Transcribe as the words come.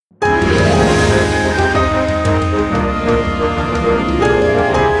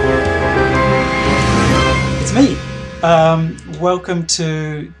Welcome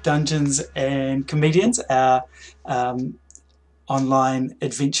to Dungeons and Comedians, our online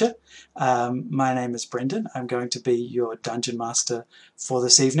adventure. My name is Brendan. I'm going to be your dungeon master for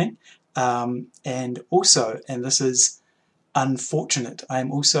this evening. And this is unfortunate,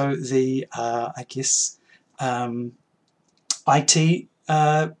 I'm also the, IT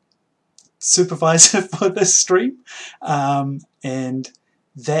supervisor for this stream. And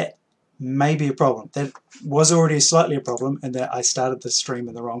that may be a problem. That was already slightly a problem in that I started the stream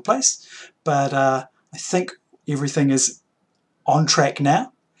in the wrong place, but I think everything is on track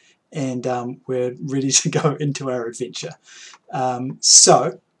now, and we're ready to go into our adventure. I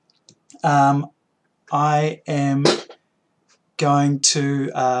am going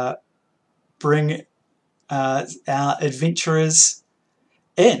to bring our adventurers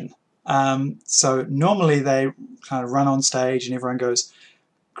in. So normally they kind of run on stage and everyone goes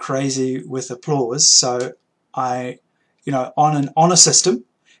crazy with applause. So on an honor system,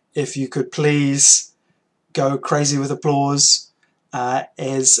 if you could please go crazy with applause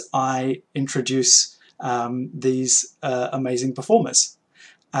as I introduce these amazing performers.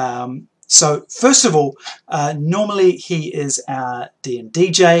 So first of all, normally he is our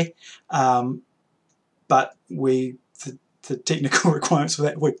D&DJ, but the technical requirements for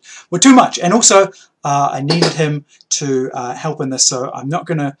that were too much, and also I needed him to help in this, so I'm not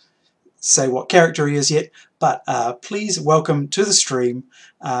going to say what character he is yet, but please welcome to the stream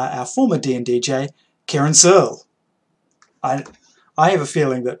our former D&DJ, Karen Searle. I have a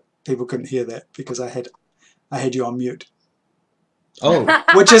feeling that people couldn't hear that because I had you on mute. Oh,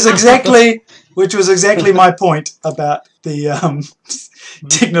 which was exactly my point about the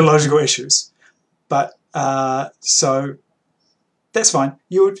technological issues, but so. That's fine.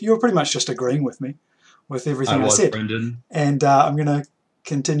 You were pretty much just agreeing with me, with everything I said. Brendan. And I'm going to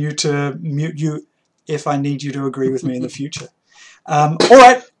continue to mute you if I need you to agree with me in the future. All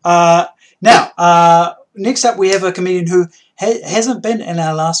right. Now, next up we have a comedian who hasn't been in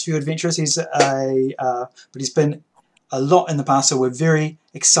our last few adventures. But he's been a lot in the past, so we're very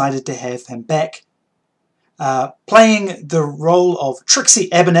excited to have him back. Playing the role of Trixie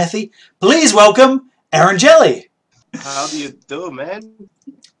Abernathy, please welcome Aaron Jelly. How do you do, man?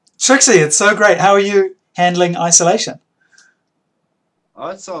 Trixie, it's so great. How are you handling isolation? Oh,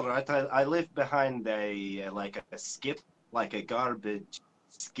 it's all right. I live behind a skip, like a garbage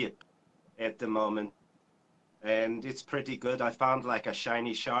skip at the moment. And it's pretty good. I found like a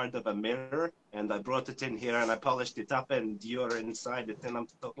shiny shard of a mirror, and I brought it in here, and I polished it up, and you're inside it, and I'm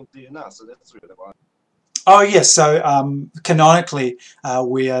talking to you now, so that's really fun. Oh, yes. So canonically,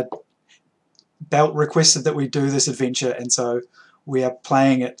 Belt requested that we do this adventure, and so we are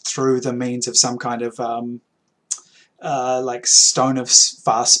playing it through the means of some kind of like Stone of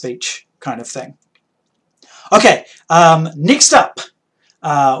Fast Speech kind of thing. Okay, next up,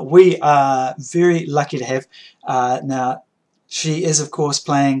 we are very lucky to have, now she is of course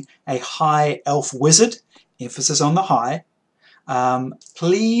playing a high elf wizard, emphasis on the high.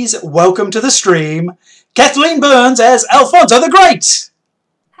 Please welcome to the stream, Kathleen Burns as Alfonso the Great!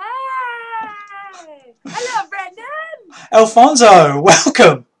 Hello, Brendan! Alfonso,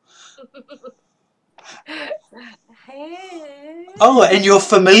 welcome! Hey! Oh, and your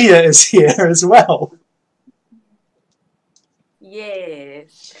familiar is here as well.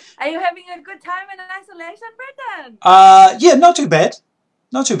 Yes. Are you having a good time in isolation, Brendan? Yeah, not too bad.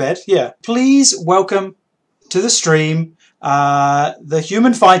 Not too bad, yeah. Please welcome to the stream the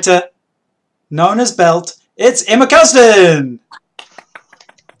human fighter known as Belt. It's Emma Custon!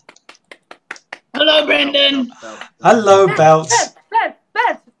 Hello, Brendan. Hello, Belt.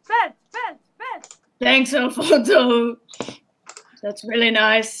 Beth. Thanks, Alfonso. That's really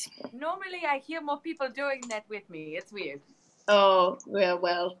nice. Normally I hear more people doing that with me. It's weird. Oh, yeah,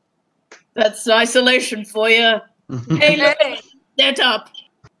 well, that's isolation for you. Hey, look, set up.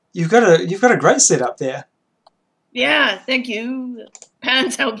 You've got a great setup there. Yeah, thank you.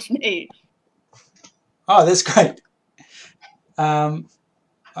 Pants helped me. Oh, that's great.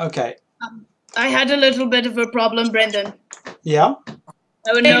 Okay. I had a little bit of a problem, Brendan. Yeah?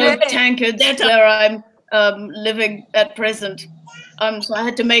 I would know tankard. That's where I'm living at present. So I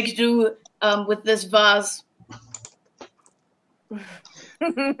had to make do with this vase.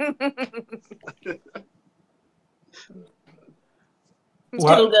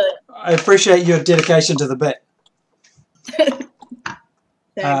 Well, good. I appreciate your dedication to the bit.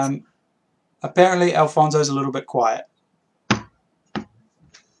 Thanks. Apparently, Alfonso's a little bit quiet.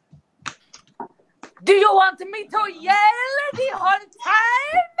 Do you want me to yell the whole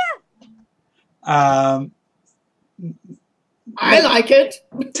time? I like it.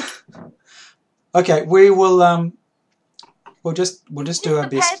 Okay, we will we'll just do our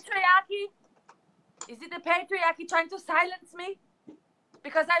best. Patriarchy? Is it the patriarchy trying to silence me?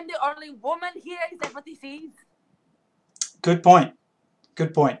 Because I'm the only woman here? Is that what this is? Good point.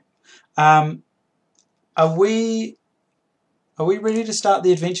 Are we ready to start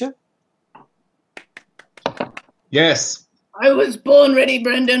the adventure? Yes. I was born ready,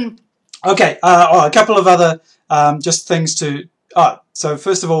 Brendan. Okay. A couple of other just things to. So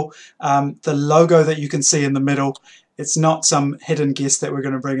first of all, the logo that you can see in the middle. It's not some hidden guest that we're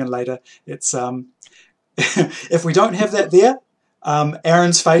going to bring in later. It's if we don't have that there,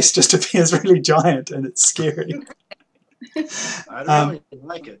 Aaron's face just appears really giant and it's scary. I really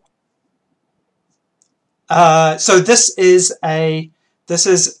like it. So this is a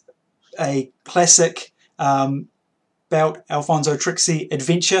classic Belt Alfonso Trixie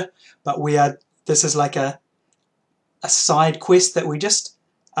adventure, but this is like a side quest that we just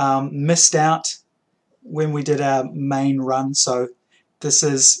missed out when we did our main run. So this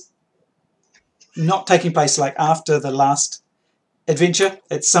is not taking place like after the last adventure.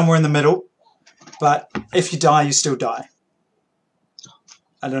 It's somewhere in the middle, but if you die, you still die.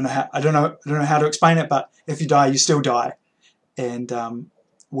 I don't know how to explain it, but if you die, you still die, and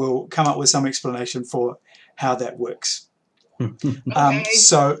we'll come up with some explanation for how that works. Okay.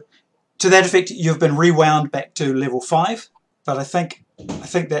 So, to that effect, you've been rewound back to level 5, but I think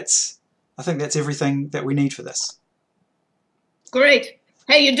that's everything that we need for this. Great.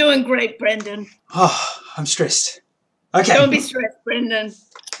 Hey, you're doing great, Brendan. Oh, I'm stressed. Okay. Don't be stressed, Brendan.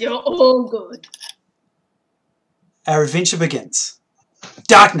 You're all good. Our adventure begins.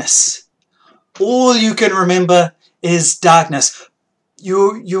 Darkness. All you can remember is darkness.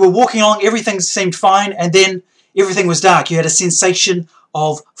 You were walking along, everything seemed fine, and then everything was dark. You had a sensation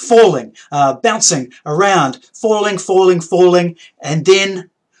of falling, bouncing around, falling, and then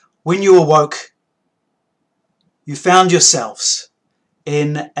when you awoke, you found yourselves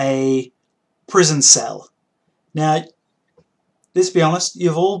in a prison cell. Now, let's be honest,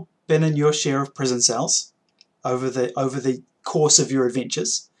 you've all been in your share of prison cells over the course of your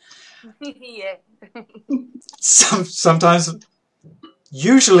adventures. Yeah. Sometimes,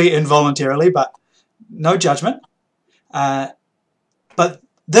 usually involuntarily, but no judgment. But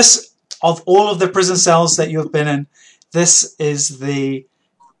this, of all of the prison cells that you've been in, this is the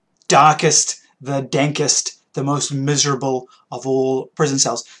darkest, the dankest, the most miserable of all prison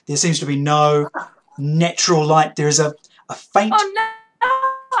cells. There seems to be no natural light. There is a faint... Oh no!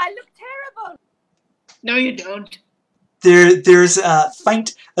 I look terrible! No, you don't. There's a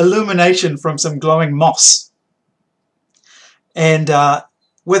faint illumination from some glowing moss. And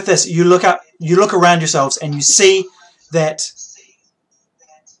with this, you look around yourselves and you see that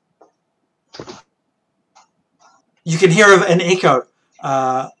you can hear an echo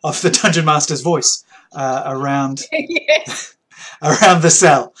of the Dungeon Master's voice around Yes. around the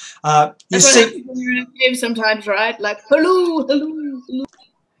cell. You That's what see, happens when you're in a cave sometimes, right? Like, hello.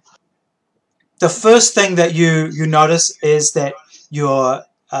 the first thing that you notice is that your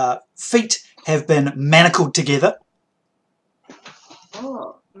feet have been manacled together.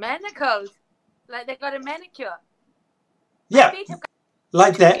 Oh. Manacles. Like they got a manicure. Yeah, Feet have got-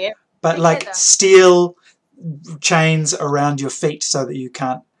 like that, Yeah. but like Together. steel chains around your feet so that you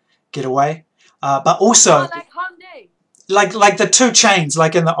can't get away. But also, Oh, like Hyundai. like the two chains,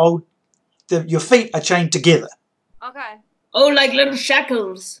 like in the old, your feet are chained together. Okay. Oh, like little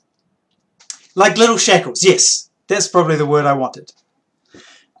shackles. Like little shackles, yes. That's probably the word I wanted.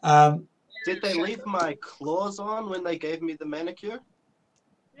 Did they leave my claws on when they gave me the manicure?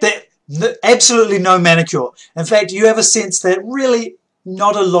 Absolutely no manicure. In fact, you have a sense that really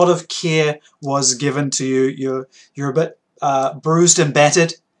not a lot of care was given to you. You're a bit bruised and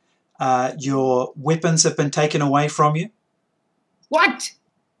battered. Your weapons have been taken away from you. What?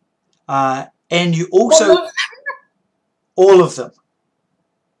 And you also... All of- all of them.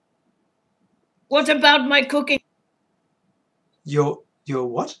 What about my cooking? Your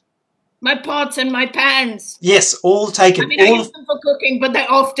what? My pots and my pans. Yes, all taken. I mean, I use them for cooking, but they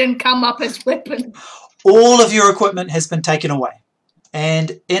often come up as weapons. All of your equipment has been taken away.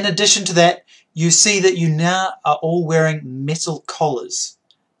 And in addition to that, you see that you now are all wearing metal collars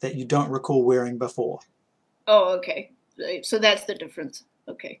that you don't recall wearing before. Oh, okay. So that's the difference.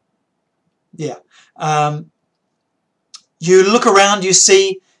 Okay. Yeah. You look around, you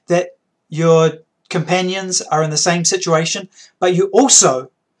see that your companions are in the same situation, but you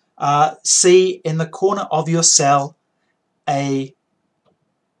also see in the corner of your cell a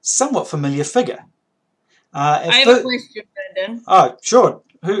somewhat familiar figure. I have a question, Brendan. Oh, sure.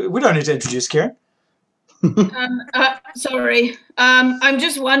 We don't need to introduce Kieran. Sorry. I'm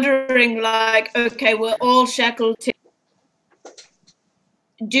just wondering, like, okay, we're all shackled.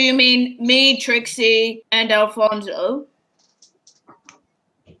 Do you mean me, Trixie, and Alfonso?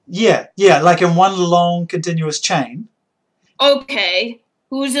 Yeah, like in one long continuous chain. Okay.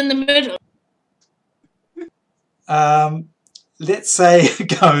 Who's in the middle? Let's say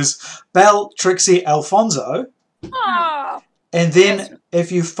it goes Belle, Trixie, Alfonso, Oh, and then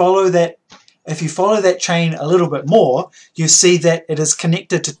if you follow that chain a little bit more, you see that it is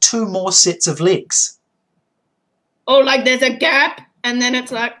connected to 2 more sets of legs. Oh, like there's a gap, and then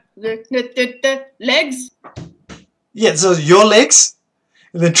it's like the legs? Yeah, so your legs,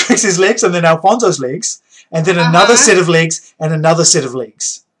 and then Trixie's legs, and then Alfonso's legs, and then another set of legs, and another set of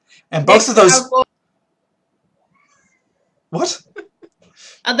legs. And both of those... What?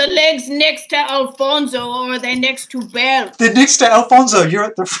 Are the legs next to Alfonso, or are they next to Belle? They're next to Alfonso. You're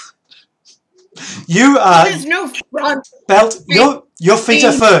at the front. You are... There's no front. Belt, your feet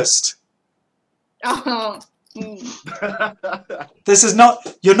are first. Oh. This is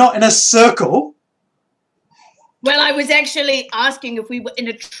not... You're not in a circle. Well, I was actually asking if we were in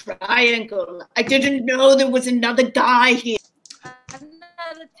a triangle. I didn't know there was another guy here.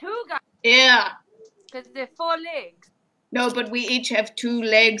 another 2 guys. Yeah. Because they're 4 legs. No, but we each have 2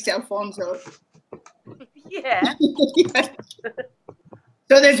 legs, Alfonso. Yeah.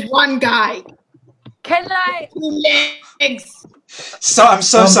 So there's 1 guy. Can I? 2 legs. So I'm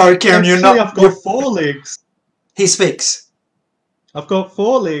so sorry, Kieran. You're not... I've got 4 legs. He speaks. I've got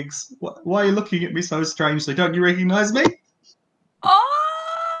 4 legs. Why are you looking at me so strangely? Don't you recognise me? Oh!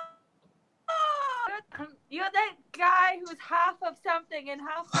 You're that guy who's half of something and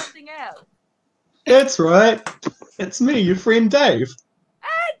half something else. That's right. It's me, your friend Dave.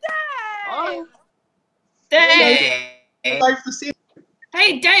 Hey, Dave! Oh, Dave. Dave the Seven.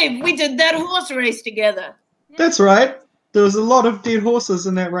 Hey, Dave, we did that horse race together. That's right. There was a lot of dead horses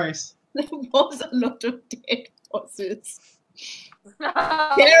in that race. There was a lot of dead horses.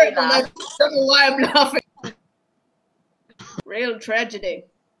 Oh, Terrible. yeah. I don't know why I'm laughing. Real tragedy.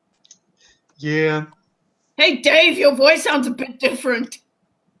 Yeah. Hey, Dave, your voice sounds a bit different.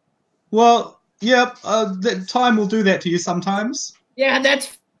 Well, yep. That time will do that to you sometimes. Yeah,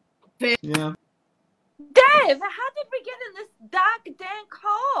 that's fair. Yeah. Dave, how did we get in this dark, dank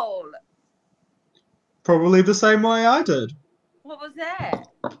hole? Probably the same way I did. What was that?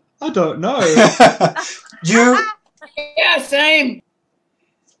 I don't know. you Yeah, same.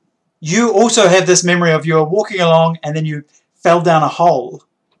 you also have this memory of you were walking along and then you fell down a hole.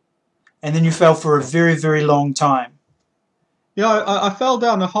 And then you fell for a very, very long time. Yeah, I fell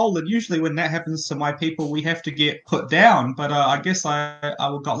down a hole, and usually when that happens to my people, we have to get put down. But I guess I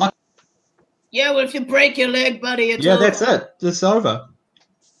got lucky. Yeah, well, if you break your leg, buddy, it's Yeah, over. that's it. It's over.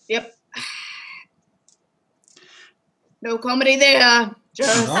 Yep. No comedy there.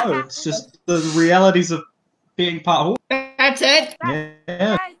 Just No, it's just the realities of being part of. that's it.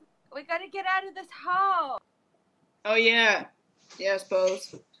 Yeah. Guys, we gotta get out of this hole. Oh yeah. Yeah, I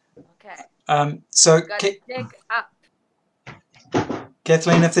suppose. Okay, So, gotta dig up.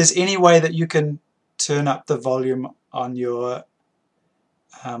 Kathleen, if there's any way that you can turn up the volume on your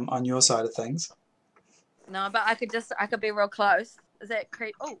side of things. No, but I could be real close. Is that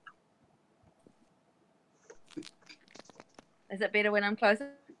creep? Oh. Is it better when I'm closer?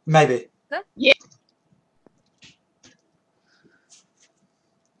 Maybe. Yeah.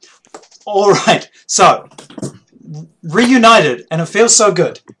 All right. So, reunited, and it feels so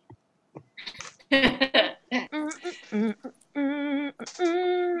good.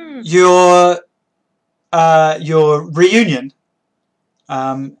 Your reunion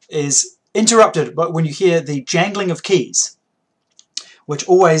is interrupted, but when you hear the jangling of keys, which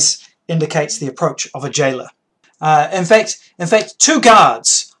always indicates the approach of a jailer. In fact, 2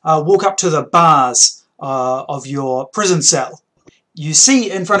 guards walk up to the bars of your prison cell. You see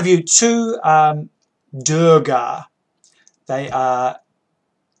in front of you 2 Durgar. They are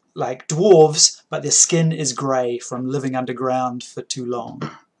like dwarves, but their skin is grey from living underground for too long.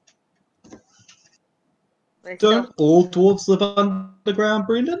 Don't all dwarves live underground,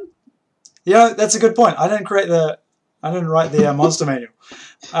 Brendan? Yeah, that's a good point. I didn't write the monster manual.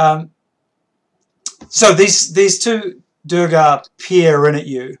 So these 2 Durgar peer in at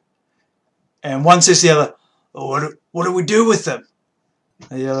you, and one says to the other, oh, what do we do with them?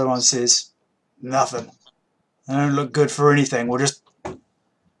 And the other one says, nothing. They don't look good for anything. We'll just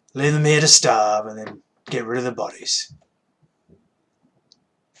leave them here to starve and then get rid of the bodies.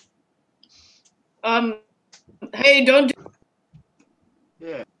 Hey, don't.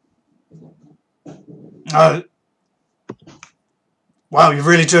 yeah. Wow, you've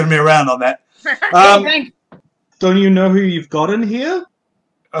really turned me around on that. Don't you know who you've got in here?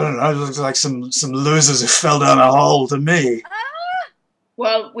 I don't know. It looks like some losers who fell down a hole to me.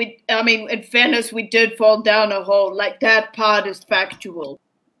 Well, in fairness, we did fall down a hole. Like, that part is factual.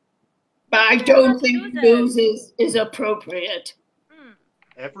 But I don't think loses is appropriate.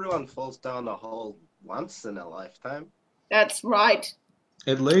 Everyone falls down a hole once in a lifetime. That's right.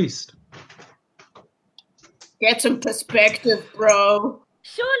 At least. Get some perspective, bro.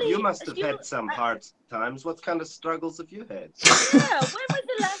 Surely You must have had some hard times. What kind of struggles have you had? Yeah, when was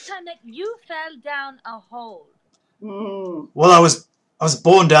the last time that you fell down a hole? Well, I was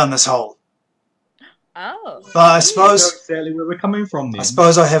born down this hole. Oh. But I Know suppose exactly where we're coming from then.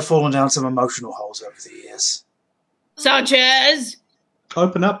 I have fallen down some emotional holes over the years. Such as?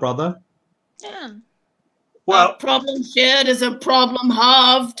 Open up, brother. Yeah. Well, A problem shared is a problem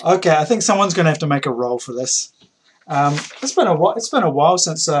halved. okay, I think someone's going to have to make a roll for this. It's been a while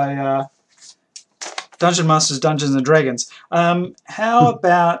since I Dungeon Masters, Dungeons and Dragons. How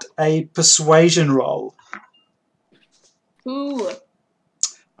about a persuasion roll? Ooh.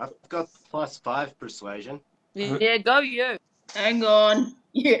 I've got +5 persuasion. Yeah, go you. Hang on.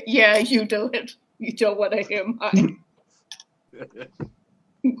 Yeah, you do it. You don't want to hear mine.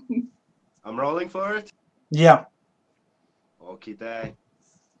 I'm rolling for it. Yeah. Okie day.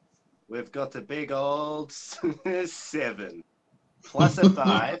 We've got a big old 7 plus a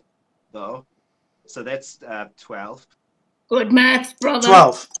 5, though. So that's 12. Good maths, brother.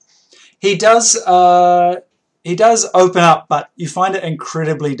 12. He does open up, but you find it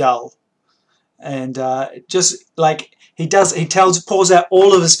incredibly dull. And just like he pours out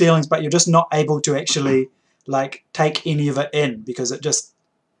all of his feelings, but you're just not able to actually like take any of it in because it's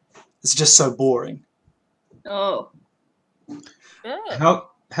just so boring. Oh. Yeah.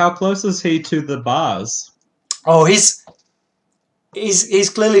 How close is he to the bars? Oh, he's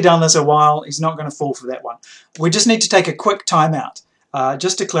clearly done this a while. He's not going to fall for that one. We just need to take a quick time out.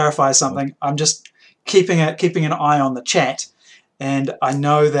 Just to clarify something, I'm just keeping an eye on the chat, and I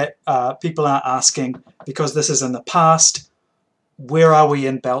know that people are asking, because this is in the past, where are we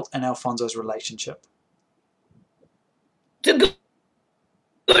in Belt and Alfonso's relationship? It's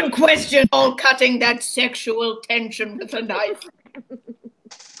a good question. All cutting that sexual tension with a knife.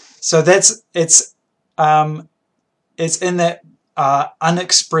 So it's in that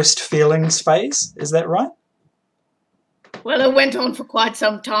unexpressed feelings phase. Is that right? Well, it went on for quite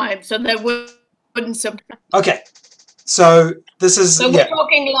some time, so there wouldn't some. Okay, so this is We're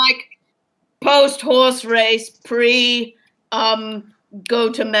talking like post horse race, pre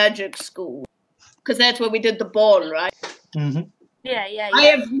go to magic school, because that's where we did the ball, right? Mm-hmm. Yeah. I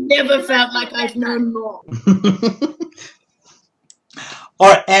have never felt like I've known more. All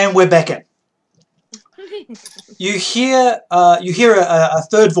right, and we're back in. You hear a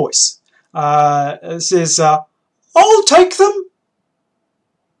third voice. It says, "I'll take them."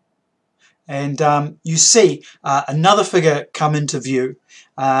 And you see another figure come into view.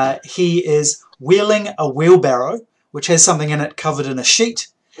 He is wheeling a wheelbarrow, which has something in it covered in a sheet.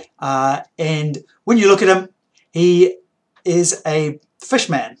 And when you look at him, he is a fish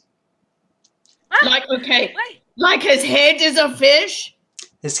man. Like his head is a fish?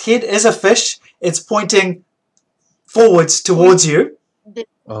 His head is a fish. It's pointing forwards towards you.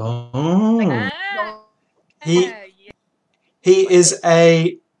 Oh. He is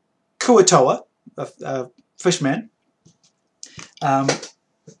a kuatoa, a fishman, of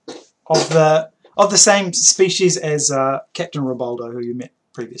the same species as Captain Ribaldo, who you met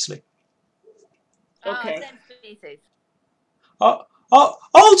previously. Okay. Same species.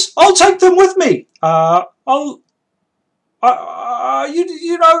 I'll take them with me.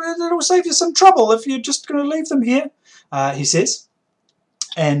 You know, it'll save you some trouble if you're just going to leave them here, he says.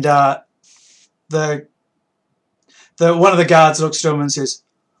 And the one of the guards looks to him and says,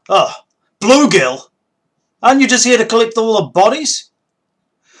 "Oh, Bluegill, aren't you just here to collect all the bodies?"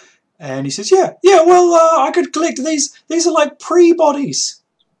 And he says, Yeah. Well, I could collect these. These are like pre-bodies.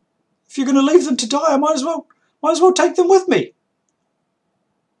 If you're going to leave them to die, I might as well take them with me.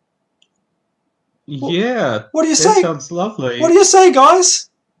 Yeah. What do you that say? Sounds lovely. What do you say, guys?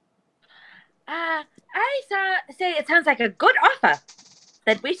 I say it sounds like a good offer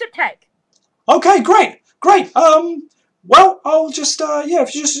that we should take. Okay, great. Well, I'll just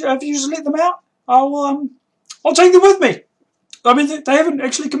if you just let them out, I'll take them with me. I mean, they haven't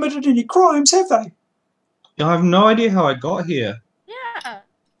actually committed any crimes, have they? I have no idea how I got here. Yeah.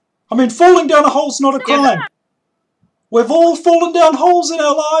 I mean, falling down a hole's not a crime. We've all fallen down holes in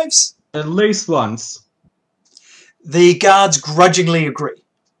our lives. At least once. The guards grudgingly agree.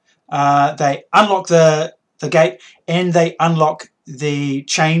 They unlock the gate and they unlock the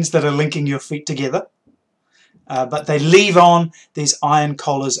chains that are linking your feet together. But they leave on these iron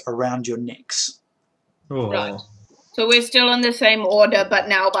collars around your necks. Oh. Right. So we're still in the same order, but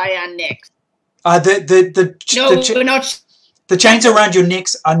now by our necks. No, We're not. the chains around your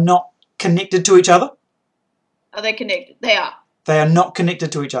necks are not connected to each other. Are they connected? They are. They are not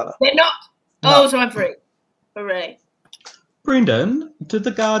connected to each other. They're not. No. Oh, so I'm free. Hooray. Brendan, did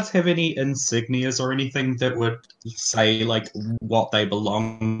the guards have any insignias or anything that would say like what they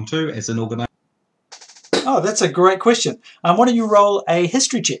belong to as an organization? Oh, that's a great question. Why don't you roll a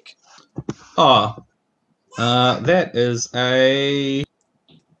history check? That is a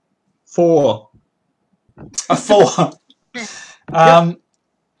 4. A 4.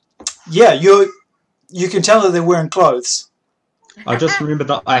 Yeah, you can tell that they're wearing clothes. I just remember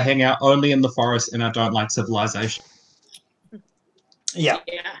that I hang out only in the forest and I don't like civilization. Yeah.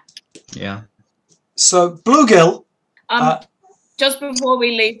 Yeah. So Bluegill. Just before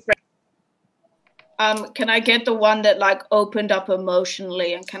we leave, can I get the one that like opened up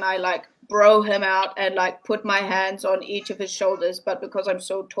emotionally, and can I like bro him out and like put my hands on each of his shoulders? But because I'm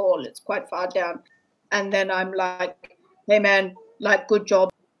so tall, it's quite far down. And then I'm like, hey man, like good job.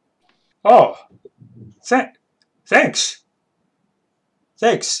 Oh, thanks.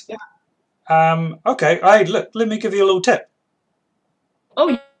 Yeah. Okay. Hey, look. Let me give you a little tip.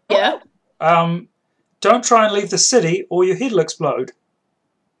 Oh yeah. Don't try and leave the city, or your head will explode.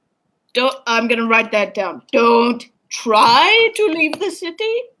 I'm gonna write that down. Don't try to leave the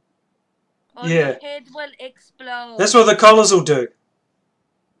city. Or Yeah. your head will explode. That's what the collars will do.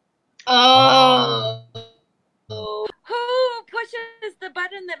 Oh. Who pushes the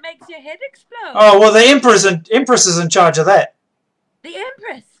button that makes your head explode? Oh well, the Empress is in charge of that. The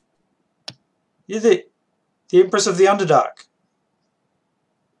Empress. You're the Empress of the Underdark.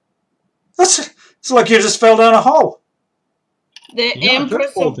 It's like you just fell down a hole. The Yeah, I Empress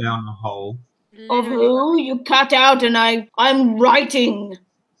did fall of down a hole. who you cut out, and I'm writing.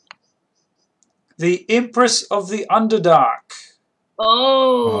 The Empress of the Underdark.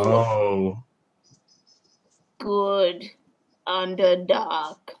 Oh, good.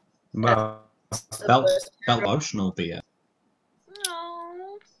 Underdark. Well, felt emotional there.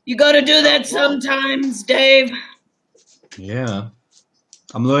 No. You gotta do that sometimes, Dave. Yeah.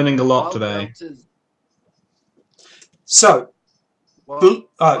 I'm learning a lot today. So,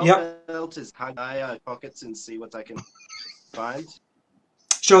 yep. Belt is hang my pockets and see what I can find.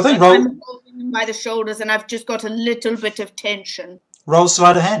 Sure thing. I'm holding him by the shoulders, and I've just got a little bit of tension. Roll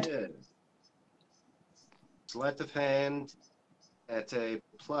sleight of hand. Yeah. Sleight of hand at a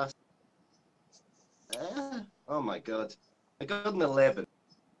plus. Oh my god. I got an 11.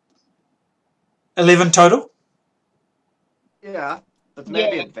 11 total? Yeah. But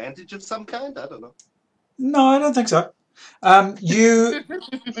maybe advantage of some kind? I don't know. No, I don't think so. You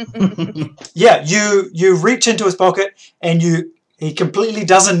reach into his pocket and he completely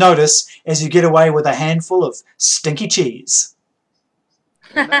doesn't notice as you get away with a handful of stinky cheese.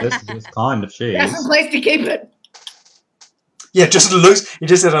 This is kind of cheese. That's the place to keep it. Yeah, just loose. You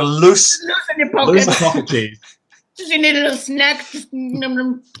just had a loose. Loose in your pocket. Lose the pocket cheese. Just you need a little snack. Just num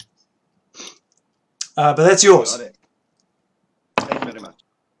num. But that's yours. Got it. Thank you very much.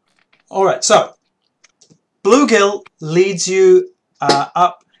 All right, so Bluegill leads you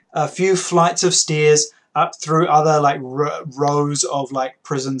up a few flights of stairs, up through other like rows of like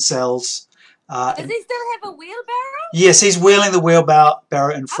prison cells. Does he still have a wheelbarrow? Yes, he's wheeling the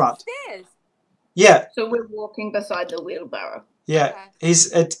wheelbarrow in front. Upstairs. Yeah, So we're walking beside the wheelbarrow. yeah. Okay.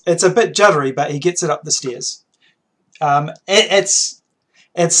 It's a bit juddery, but he gets it up the stairs. It's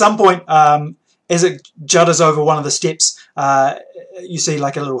at some point as it judders over one of the steps, you see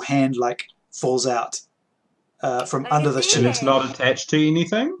like a little hand like falls out from Oh, under you the see And chute. it's not attached to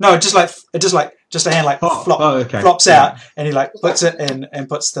anything? No, just a hand like Okay. flops Yeah. out, and he like puts it in and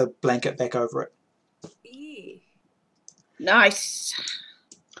puts the blanket back over it. Ew. Nice.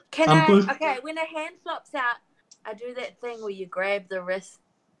 Can Blue- okay, when a hand flops out, I do that thing where you grab the wrist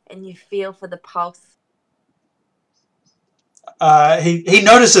and you feel for the pulse. He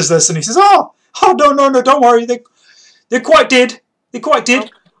notices this and he says, "Oh no, don't worry, they're quite dead. They're quite dead.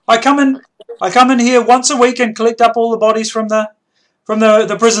 I come in here once a week and collect up all the bodies from the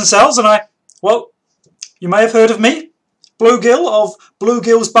prison cells, and you may have heard of me, Bluegill of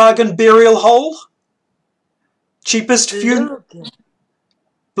Bluegill's Bargain Burial Hole. Cheapest funeral.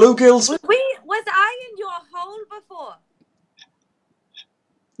 Bluegill's. Was I in your hole before?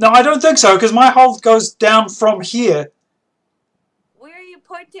 No, I don't think so, because my hole goes down from here. Where are you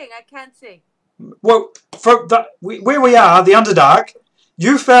pointing? I can't see. Well, where we are, the Underdark,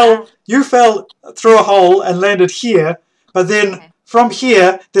 you fell through a hole and landed here, but then from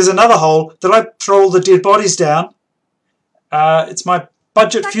here there's another hole that I throw all the dead bodies down. It's my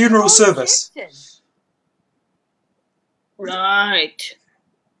budget Like funeral Paul service. Jackson. Right.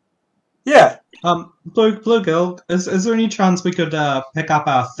 Yeah. Blue Girl, is there any chance we could pick up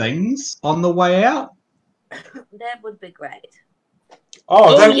our things on the way out? That would be great.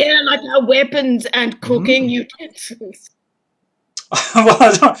 Oh, Oh, yeah, like our weapons and cooking utensils.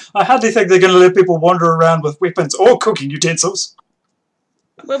 Well, I hardly think they're going to let people wander around with weapons or cooking utensils.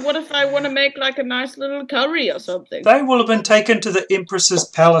 But what if I want to make like a nice little curry or something? They will have been taken to the Empress's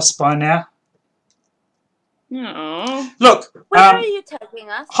palace by now. No. Look, Where are you taking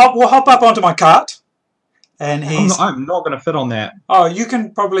us? we'll hop up onto my cart, and he's. I'm not going to fit on that. Oh, you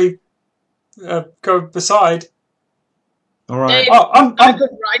can probably go beside. All right. Dave, Oh, I could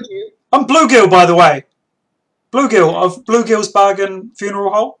ride you. I'm Bluegill, by the way. Bluegill of Bluegill's Bargain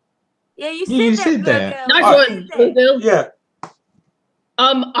Funeral Home. Yeah, you You said said that. that. Blue Nice Girl. Oh. one, Blue Bill. Yeah.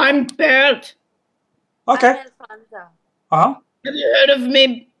 I'm Bert. Okay. I'm Alfonso. Uh huh. Have you heard of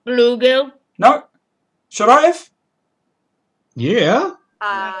me, Bluegill? No. Should I have? Yeah.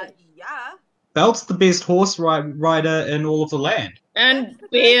 Yeah. Belt's the best horse rider in all of the land. And That's the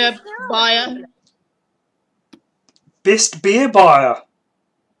beer greatest girl. buyer. Best beer buyer.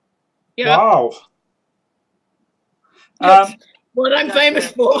 Yeah, Wow. that's what I'm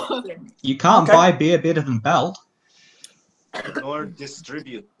famous for. You can't Okay. buy beer better than Belt. Or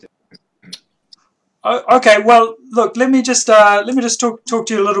distribute it. Okay. Well, look. Let me just talk to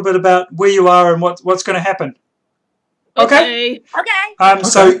you a little bit about where you are and what's going to happen. Okay. Okay.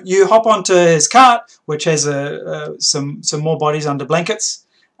 So you hop onto his cart, which has some more bodies under blankets.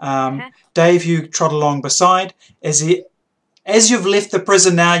 Dave, you trot along beside. As you've left the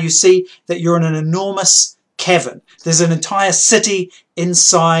prison now, you see that you're in an enormous cavern. There's an entire city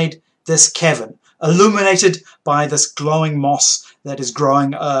inside this cavern, illuminated by this glowing moss that is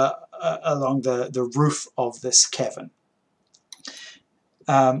growing along the roof of this cavern.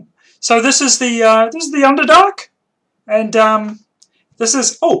 So this is the Underdark. And this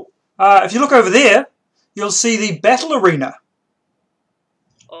is, if you look over there, you'll see the battle arena,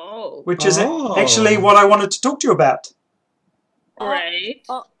 Oh, which is Oh. actually what I wanted to talk to you about. great.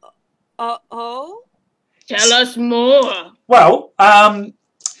 Oh. Tell us more. Well,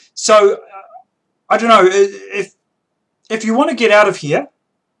 so I don't know if you want to get out of here.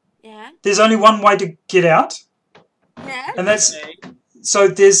 Yeah. There's only one way to get out, Yeah. and that's so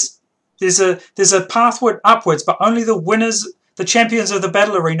there's a pathway upwards, but only the winners, the champions of the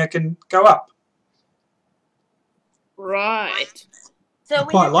battle arena, can go up. Right. So I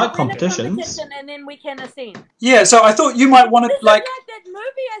we quite have like to win a competitions. competition and then we can ascend. Yeah, so I thought you might want This to like. is like that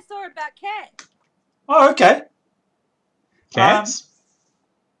movie I saw about cats. Oh, okay. Cats?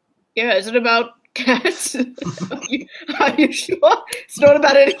 Yeah, is it about cats? Are you sure? It's not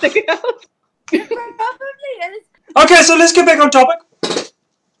about anything else? Probably is. Okay, so let's get back on topic.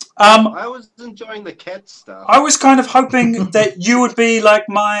 I was enjoying the cat stuff. I was kind of hoping that you would be like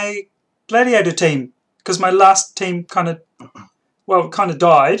my gladiator team, because my last team kind of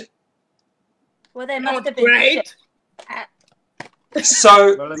died. Well, they Not must have been great. sick.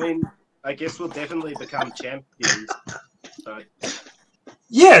 So Well, I mean, I guess we'll definitely become champions. But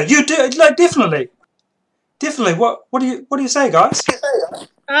yeah, you do like definitely. What do you say, guys?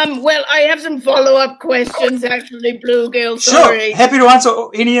 Well, I have some follow-up questions, actually, Bluegill. Sure, Sorry. happy to answer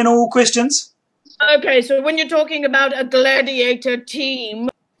any and all questions. Okay, so when you're talking about a gladiator team,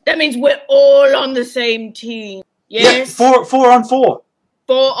 that means we're all on the same team. Yes? Yeah, 4 on 4.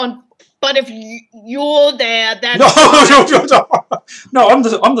 But if you're there, that's No, I'm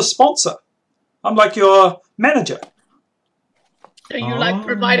the sponsor. I'm like your manager. So you like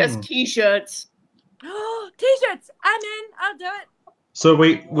provide us Oh. T-shirts. T-shirts. I'm in. I'll do it. So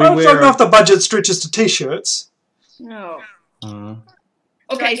we I don't know wear. if the budget stretches to t-shirts. No. Uh,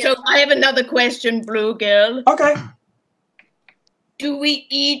 Okay, so I have another question, Bluegill. Okay. Do we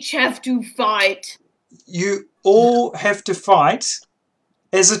each have to fight? You all have to fight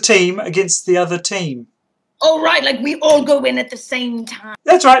as a team against the other team. Oh, right, like we all go in at the same time.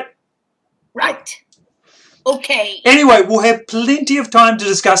 That's right. Right. Okay. Anyway, we'll have plenty of time to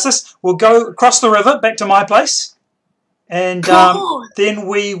discuss this. We'll go across the river back to my place. And Cool. then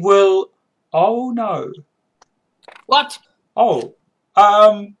we will... Oh, no. What? Oh,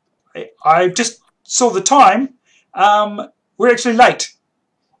 I just saw the time. We're actually late.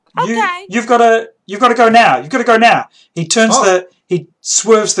 Okay. You've got to go now. You've got to go now. He turns he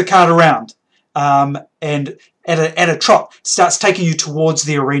swerves the cart around, and at a trot starts taking you towards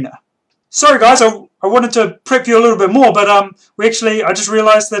the arena. Sorry, guys. I wanted to prep you a little bit more, but I just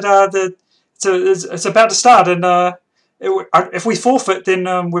realised that it's about to start, and if we forfeit,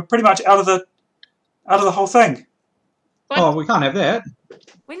 then we're pretty much out of the whole thing. oh, we can't have that.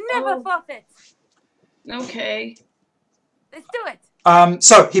 We never Oh. forfeit. Okay. Let's do it.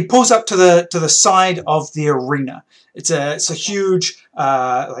 So he pulls up to the side of the arena. It's a huge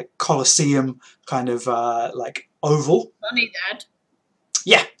like Colosseum kind of like oval. Funny, Dad.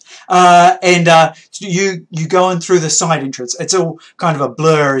 Yeah. And you go in through the side entrance. It's all kind of a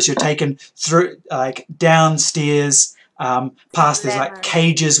blur as you're taken through, like downstairs, past there's like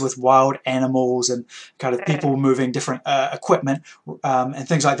cages with wild animals and kind of people moving different equipment and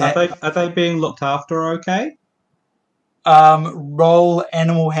things like that. Are they being looked after okay? Roll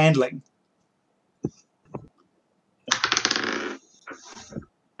animal handling.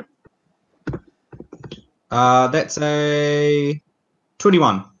 That's a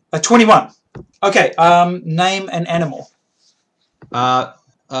 21. A 21. Okay. Name an animal.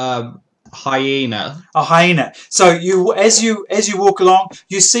 Hyena. A hyena. So as you walk along,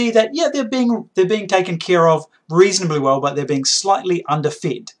 you see that they're being taken care of reasonably well, but they're being slightly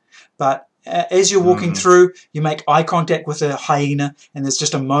underfed. But as you're walking through, you make eye contact with a hyena, and there's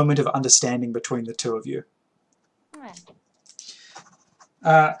just a moment of understanding between the two of you.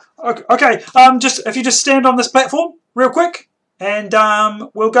 Okay. Just if you just stand on this platform real quick, and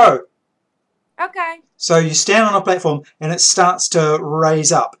we'll go. Okay. So you stand on a platform, and it starts to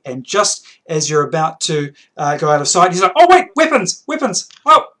raise up. And just as you're about to go out of sight, he's like, "Oh wait, weapons!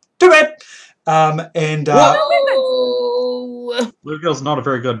 Oh, too bad." Whoa! Bluegill's not a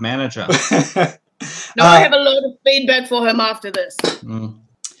very good manager. No, I have a load of feedback for him after this.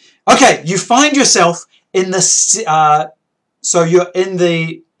 Okay, you find yourself in the so you're in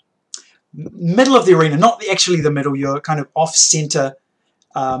the middle of the arena, not actually the middle. You're kind of off center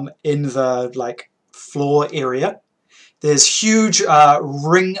in the like floor area. There's huge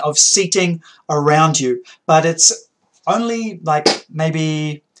ring of seating around you, but it's only like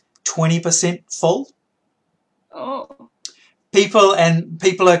maybe 20% full. Oh.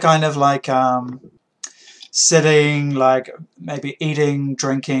 People are kind of like sitting, like maybe eating,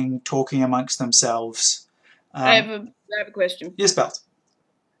 drinking, talking amongst themselves. I have a question. Yes, Belt.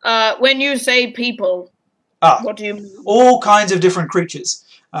 When you say people, what do you mean? All kinds of different creatures.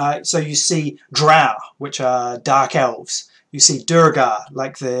 So you see drow, which are dark elves. You see Durgar,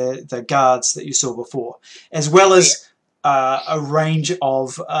 like the guards that you saw before, as well as a range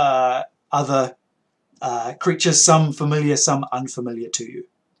of other creatures, some familiar, some unfamiliar to you.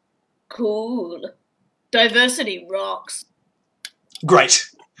 Cool. Diversity rocks. Great.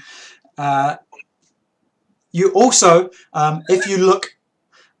 You also, if you look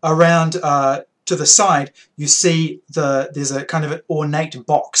around to the side, you see there's a kind of an ornate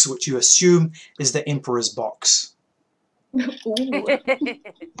box, which you assume is the Emperor's box. Ooh.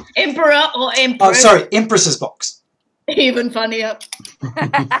 Emperor or Empress? Oh, sorry, Empress's box. Even funnier.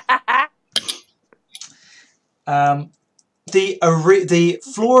 The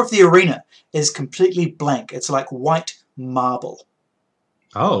floor of the arena is completely blank. It's like white marble.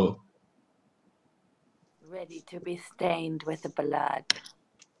 Oh. Ready to be stained with blood.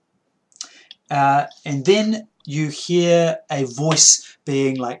 And then you hear a voice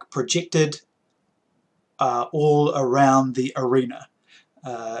being like projected all around the arena.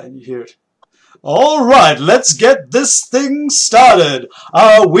 And you hear it. All right, let's get this thing started.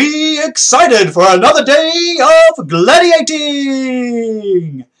 Are we excited for another day of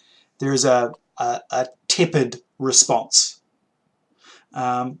gladiating? There's a tepid response.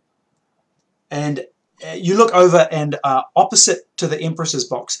 And you look over, and opposite to the Empress's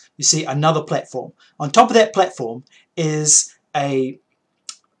box, you see another platform. On top of that platform is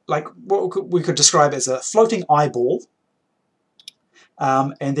like what we could describe as a floating eyeball.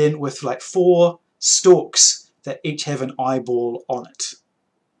 And then with like 4 stalks that each have an eyeball on it.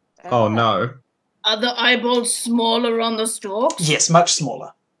 Oh no. Are the eyeballs smaller on the stalks? Yes, much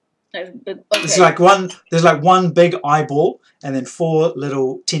smaller. Okay. It's like there's like one big eyeball and then 4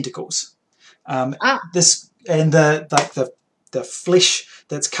 little tentacles. This and the flesh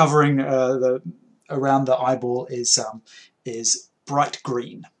that's covering around the eyeball is bright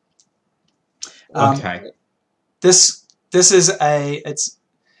green. Okay. This is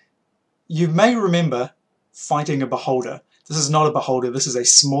you may remember fighting a beholder. This is not a beholder. This is a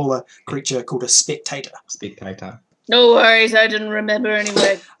smaller creature called a spectator. No worries, I didn't remember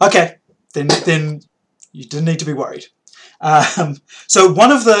anyway. Okay, then you didn't need to be worried. So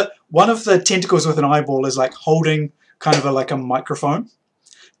one of the tentacles with an eyeball is like holding kind of like a microphone,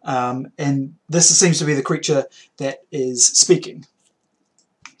 and this seems to be the creature that is speaking.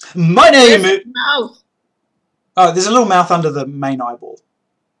 My name is. Mouth. Oh, there's a little mouth under the main eyeball.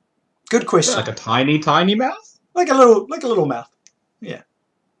 Good question. Like a tiny, tiny mouth? Like a little mouth. Yeah.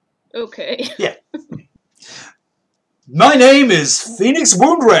 Okay. Yeah. My name is Phoenix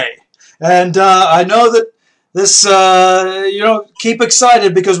Woundray, and I know that this, keep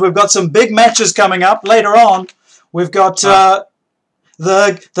excited because we've got some big matches coming up later on. We've got the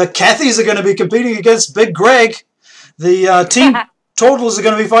Cathys are going to be competing against Big Greg. The Team Turtles are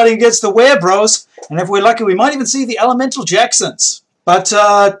going to be fighting against the Werebros. And if we're lucky, we might even see the Elemental Jacksons. But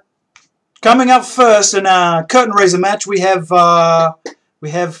coming up first in our curtain raiser match, we have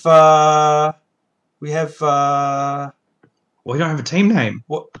We don't have a team name.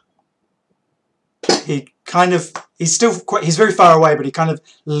 What? He's very far away, but he kind of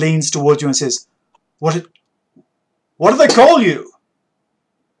leans towards you and says, What do they call you?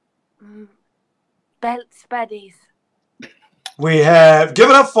 Belts buddies. We have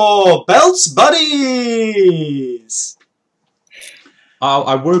given up for Belts Buddies. Oh,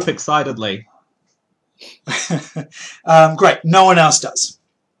 I whoop excitedly. Great. No one else does.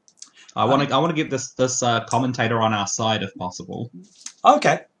 I want to get this commentator on our side if possible.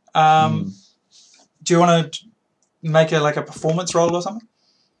 Okay. Do you want to make a performance roll or something?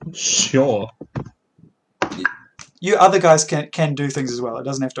 Sure. You other guys can do things as well. It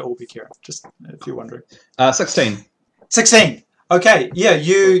doesn't have to all be Kieran. Just if you're wondering. 16. 16. Okay. Yeah.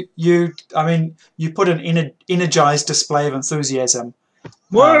 You put an energized display of enthusiasm.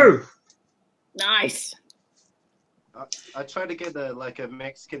 Whoa! Nice. I try to get a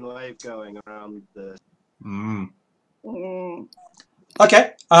Mexican wave going around the.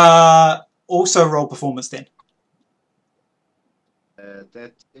 Okay. Also roll performance then.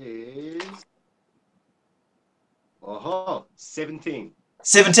 That is. 17.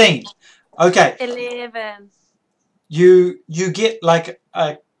 17. Okay. 11. You get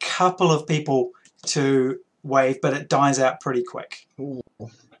a couple of people to wave, but it dies out pretty quick.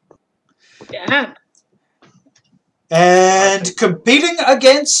 Yeah. And competing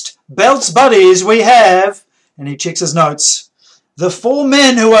against Belts Buddies, we have, and he checks his notes, the 4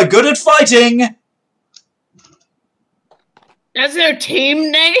 men who are good at fighting. That's their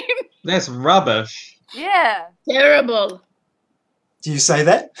team name? That's rubbish. Yeah. Terrible. Do you say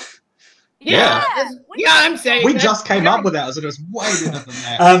that? Yeah. I'm saying We that. just came up with that, so it was way better than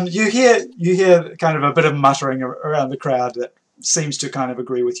that. You hear kind of a bit of muttering around the crowd that seems to kind of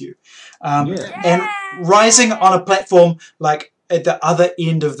agree with you. And rising on a platform at the other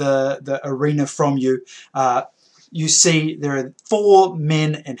end of the arena from you, you see there are 4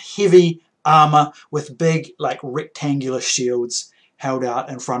 men in heavy armor with big rectangular shields held out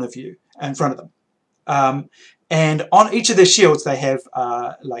in front of them. And on each of their shields they have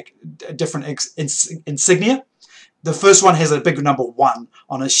different insignia. The first one has a big number 1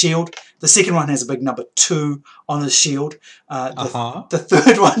 on his shield. The second one has a big number 2 on his shield. The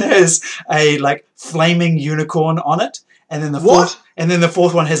third one has a flaming unicorn on it, and then the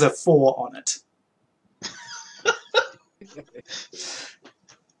fourth one has a 4 on it.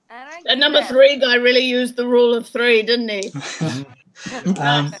 And number 3 guy really used the rule of 3, didn't he?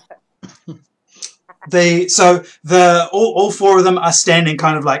 All 4 of them are standing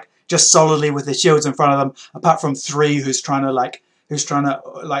kind of just solidly with their shields in front of them, apart from 3 who's trying to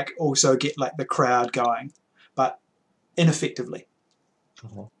also get the crowd going, but ineffectively.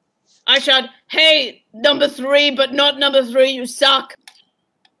 I shout, "Hey, number 3, but not number 3, you suck."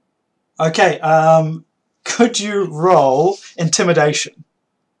 Okay, could you roll intimidation?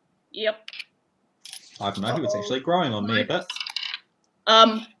 Yep. I don't know, it's actually growing on me a bit.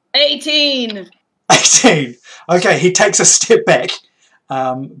 18. 18. Okay, he takes a step back,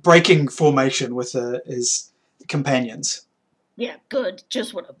 breaking formation with his companions. Yeah, good.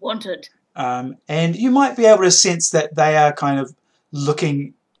 Just what I wanted. And you might be able to sense that they are kind of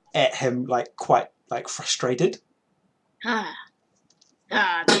looking at him quite frustrated. The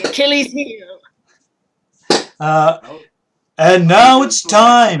Achilles heel. And now it's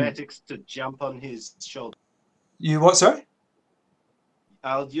time. Acrobatics to jump on his shoulder. You what? Sorry.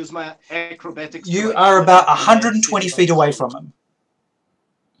 I'll use my acrobatics. You are about 120 feet away from him.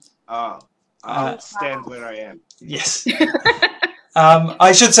 I'll stand where I am. Yes.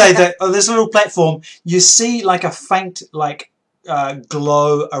 I should say that this little platform, you see a faint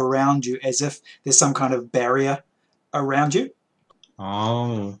glow around you, as if there's some kind of barrier around you.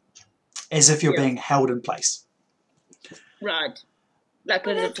 Oh. As if you're being held in place. Right. Let's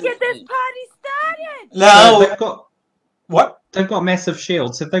get this party started. No. They've got What? They've got massive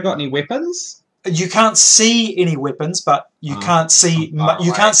shields. Have they got any weapons? You can't see any weapons, but you can't see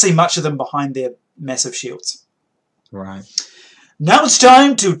can't see much of them behind their massive shields. Right. Now it's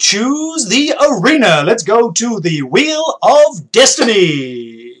time to choose the arena. Let's go to the Wheel of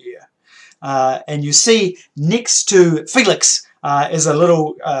Destiny. And you see next to Felix is a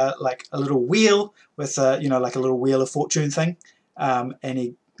little a little wheel with a little wheel of fortune thing. And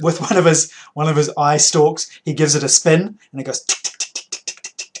he with one of his eye stalks, he gives it a spin, and it goes tick, tick, tick, tick, tick,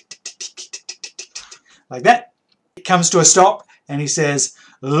 tick, tick, tick, tick, tick, tick, tick, tick. Like that. It comes to a stop, and he says,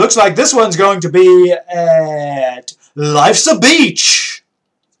 "Looks like this one's going to be at Life's a Beach."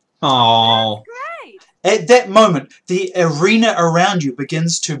 Oh, Great. At that moment, the arena around you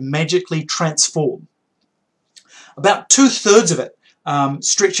begins to magically transform. About 2/3 of it,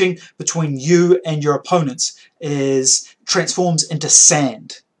 stretching between you and your opponents, transforms into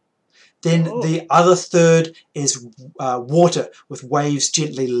sand. Then the other third is water, with waves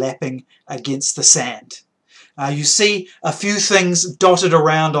gently lapping against the sand. You see a few things dotted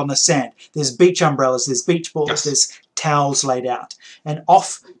around on the sand. There's beach umbrellas, there's beach balls, there's towels laid out. And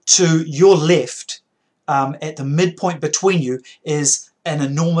off to your left, at the midpoint between you, is an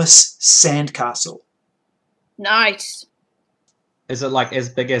enormous sandcastle. Nice. is it like as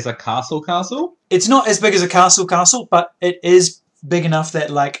big as a castle? It's not as big as a castle, but it is big enough that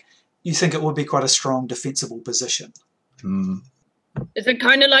like you think it would be quite a strong defensible position. Hmm. Is it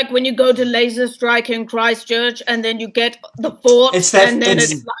kind of like when you go to laser strike in Christchurch and then you get the fort It's that. and then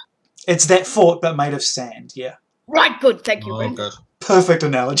it's like... It's that fort, but made of sand. Yeah, Right, good. Thank you, Oh, Brent. good. perfect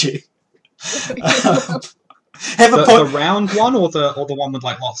analogy. Have a The point. round one or the one with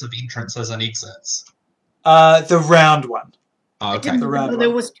like lots of entrances and exits? The round one. Oh, I okay. didn't The round know there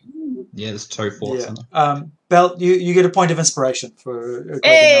one. was two. Yeah, there's 2 forts Yeah. in there. Belt, you get a point of inspiration for a great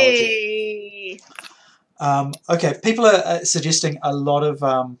analogy. Hey! Okay, people are suggesting a lot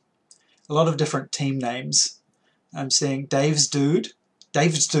of different team names. I'm seeing Dave's Dudes,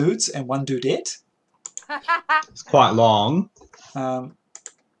 and One Dudette. It's quite long.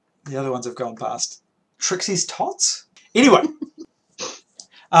 The other ones have gone past. Trixie's Tots. Anyway, Think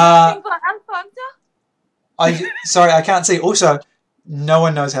for Alfonso? sorry, I can't see. Also, no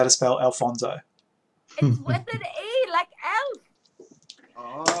one knows how to spell Alfonso. It's with an E, like elf.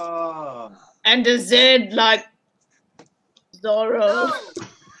 Oh. And a Z like Zorro. No.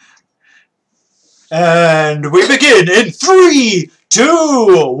 And we begin in 3,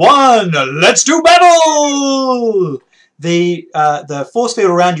 2, 1. Let's do battle. The force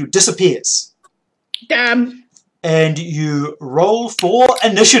field around you disappears, Damn. and you roll for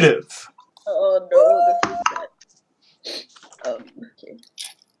initiative. Oh no, this is bad. Okay.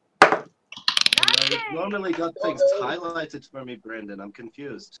 I normally got things highlighted for me, Brendan. I'm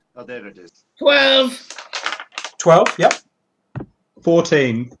confused. Oh, there it is. 12. 12. Yep.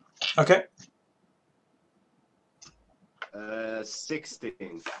 14. Okay. 16.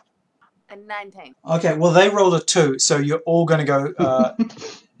 And 19. Okay. Well, they rolled a 2, so you're all going to go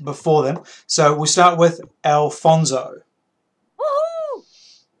before them. So we'll start with Alfonso. Woohoo!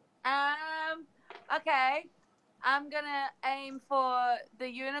 Okay. I'm gonna aim for the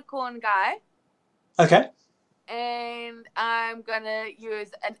unicorn guy, Okay. and I'm gonna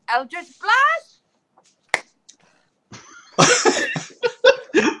use an Eldritch Blast.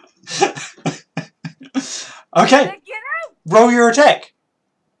 Okay. To get out. Roll your attack.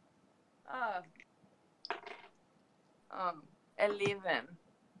 11.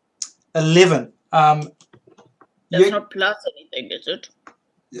 11. That's You, not plus anything, is it?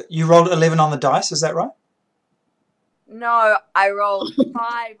 you rolled 11 on the dice. Is that right? No, I rolled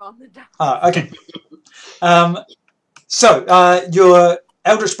 5 on the die. Okay. So your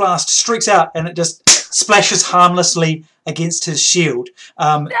Eldritch Blast streaks out and it just splashes harmlessly against his shield,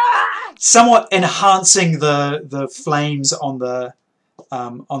 Ah! somewhat enhancing the flames on the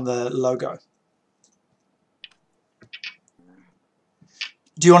logo.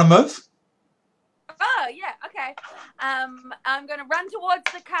 Do you want to move? Oh, yeah, okay. I'm gonna run towards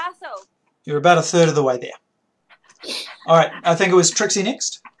the castle. You're about a third of the way there. All right. I think it was Trixie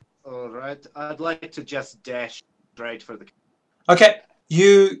next. All right. I'd like to just dash straight for the. Okay.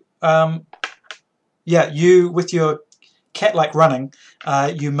 You with your cat-like running,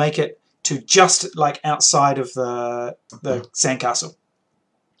 you make it to just like outside of the sandcastle.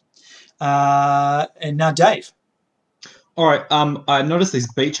 And now Dave. All right. I noticed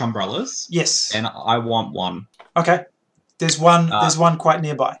these beach umbrellas, Yes. and I want one. Okay. There's one. There's one quite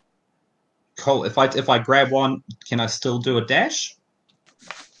nearby. Cool. If I grab one, can I still do a dash?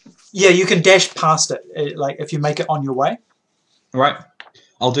 Yeah, you can dash past it. Like if you make it on your way. Right.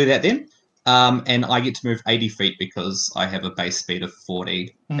 I'll do that then. And I get to move 80 feet because I have a base speed of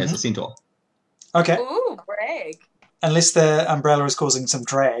 40 as a centaur. Okay. Ooh, brag. Unless the umbrella is causing some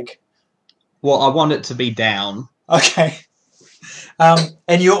drag. Well, I want it to be down. Okay.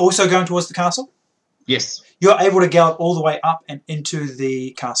 And you're also going towards the castle? Yes. You're able to gallop all the way up and into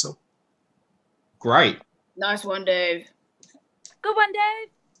the castle. Great. Nice one, Dave. Good one,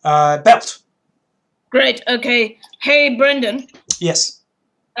 Dave. Belt. Great. Okay. Hey, Brendan. Yes.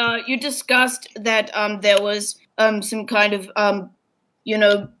 You discussed that there was some kind of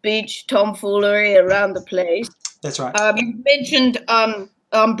beach tomfoolery around the place. That's right. You mentioned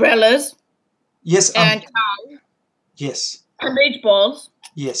umbrellas Yes. and Yes. beach balls.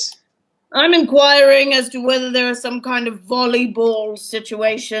 Yes. I'm inquiring as to whether there is some kind of volleyball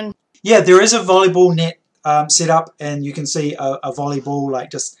situation. Yeah, there is a volleyball net set up, and you can see a volleyball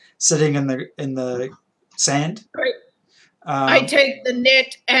like just sitting in the sand. Great. I take the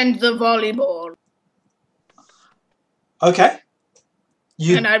net and the volleyball. Okay.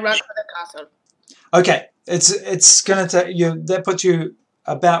 And I run for the castle. Okay. It's gonna take you. That puts you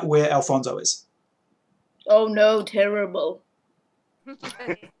about where Alfonso is. Oh no! Terrible.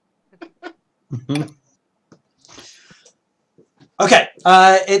 Okay.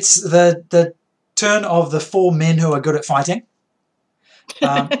 It's the turn of the 4 men who are good at fighting.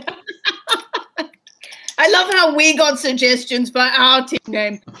 I love how we got suggestions for our team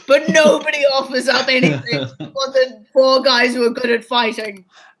name, but nobody offers up anything for the 4 guys who are good at fighting.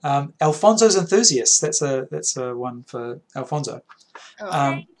 Alfonso's Enthusiasts. That's a one for Alfonso.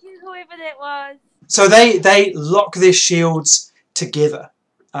 Thank you, whoever that was. So they lock their shields together,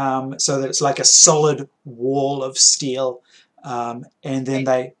 so that it's like a solid wall of steel, and then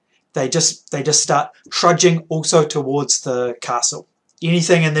they just start trudging also towards the castle.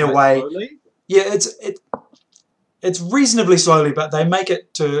 Anything in their way. Slowly? Yeah, it's reasonably slowly, but they make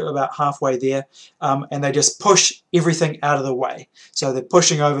it to about halfway there, and they just push everything out of the way. So they're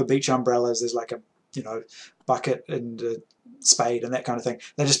pushing over beach umbrellas. There's like a bucket and a spade and that kind of thing.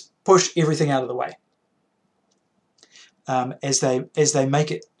 They just push everything out of the way as they make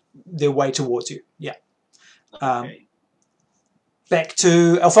it their way towards you. Yeah. Okay. Back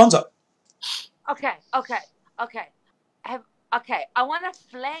to Alfonso. Okay. I want to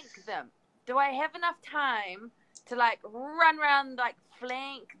flank them. Do I have enough time to like run around, like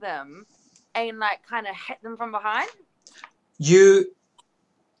flank them, and like kind of hit them from behind?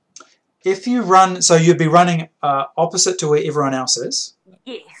 If you run, so you'd be running opposite to where everyone else is.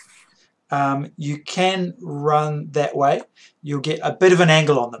 Yes. You can run that way. You'll get a bit of an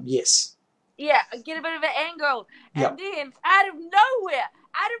angle on them. Yes. Yeah, get a bit of an angle, and Yep. then out of nowhere,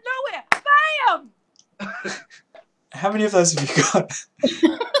 bam! How many of those have you got?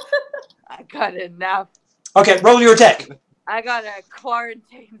 I got enough. Okay, roll your attack. I got a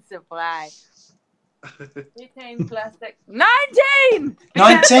quarantine supply. 18 plastic. 19!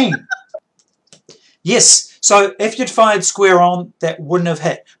 19. Yes. So if you'd fired square on, that wouldn't have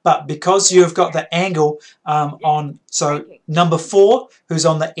hit. But because you've got the angle on, so number 4, who's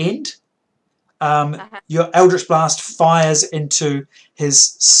on the end, your Eldritch Blast fires into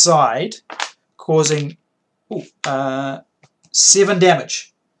his side, causing 7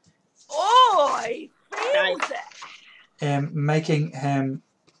 damage. Oh, I feel that. And making him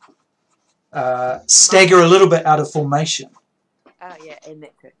stagger a little bit out of formation. Oh, yeah, and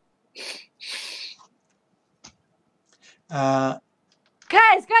that too. Guys,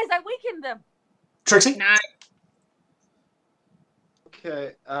 I weakened them. Trixie? Nice.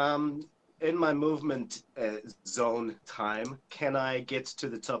 Okay. In my movement zone time, can I get to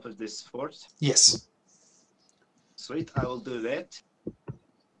the top of this fort? Yes. Sweet, I will do that.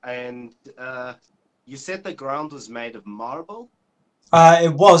 And you said the ground was made of marble?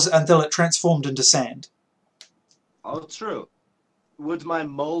 It was until it transformed into sand. Oh, true. Would my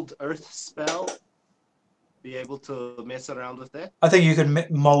mold earth spell be able to mess around with that? I think you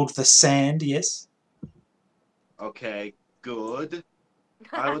could mold the sand, yes. Okay, good.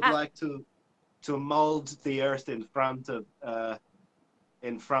 I would like to mold the earth in front of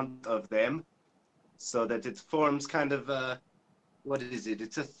them, so that it forms kind of a, what is it?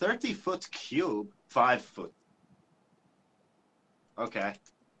 It's a 30-foot cube, 5 foot. Okay.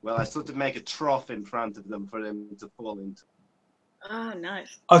 Well, I sort of make a trough in front of them for them to fall into. Oh,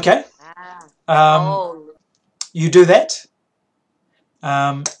 nice. Okay. Oh. You do that.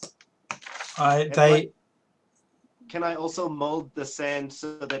 Can I also mold the sand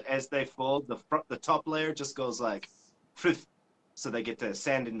so that as they fall, the top layer just goes like, so they get the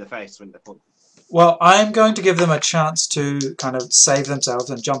sand in the face when they fall? Well, I'm going to give them a chance to kind of save themselves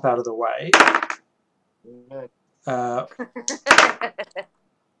and jump out of the way.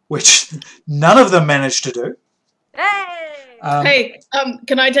 Which none of them managed to do. Hey!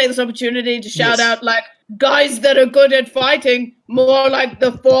 Can I take this opportunity to shout Yes. out, like, guys that are good at fighting, more like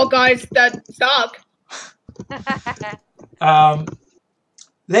the 4 guys that suck?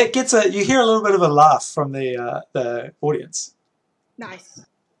 That gets you hear a little bit of a laugh from the audience. Nice.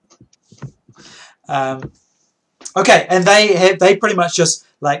 Okay, and they pretty much just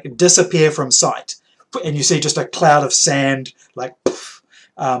like disappear from sight, and you see just a cloud of sand like poof,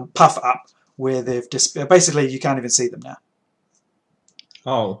 puff up where they've basically you can't even see them now.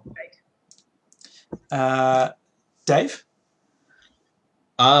 Oh. Dave?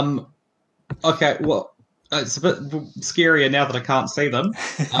 Okay, well, it's a bit scarier now that I can't see them.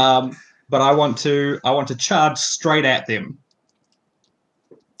 But I want to charge straight at them.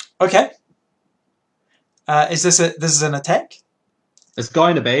 Okay. Is this an attack? It's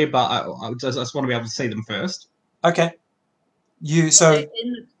going to be, but I just want to be able to see them first. Okay. They're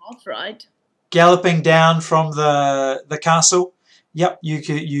in the path, right? Galloping down from the castle. Yep,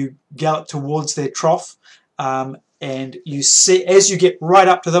 you gallop towards their trough, and you see as you get right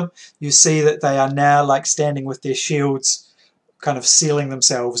up to them, you see that they are now like standing with their shields, kind of sealing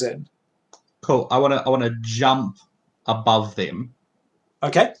themselves in. Cool. I want to jump above them.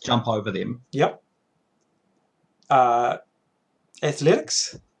 Okay. Jump over them. Yep.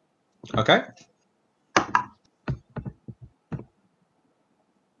 Athletics. Okay.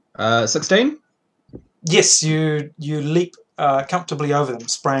 16. Yes, you leap comfortably over them,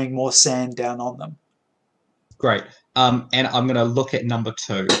 spraying more sand down on them. Great. And I'm going to look at number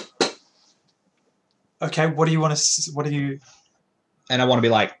 2. Okay, what do you want to? What do you? And I want to be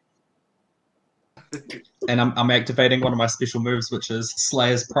like, and I'm activating one of my special moves, which is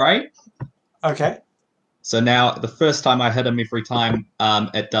Slayer's Prey. Okay. So now the first time I hit him, every time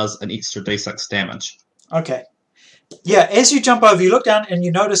it does an extra d6 damage. Okay. Yeah, as you jump over, you look down and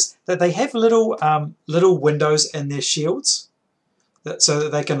you notice that they have little windows in their shields, so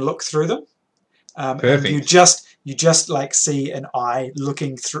that they can look through them. Perfect. And you just like see an eye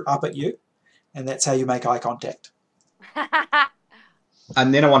looking up at you, and that's how you make eye contact.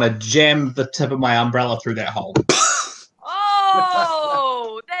 And then I want to jam the tip of my umbrella through that hole.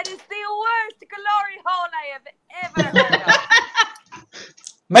 Oh, that is the worst glory hole I have ever heard of.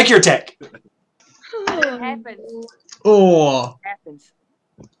 Make your attack. It happens. Oh. It happens.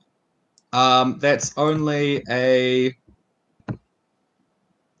 That's only a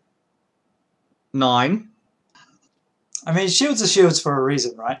 9. I mean, shields are shields for a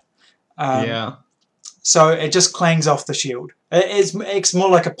reason, right? Yeah. So it just clangs off the shield. It's more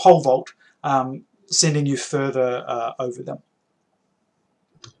like a pole vault, sending you further over them.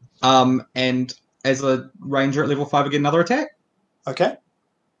 And as a ranger at level 5, I get another attack? Okay.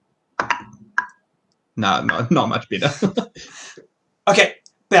 No, not much better. Okay,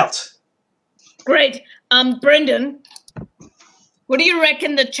 Belt. Great. Brendan, what do you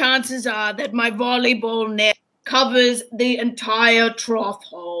reckon the chances are that my volleyball net covers the entire trough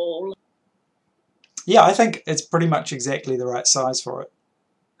hole? Yeah, I think it's pretty much exactly the right size for it.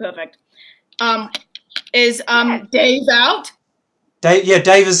 Perfect. Is Dave out?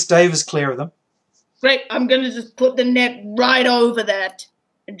 Dave is clear of them. Great. I'm gonna just put the net right over that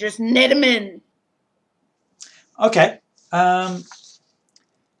and just net him in. Okay. Let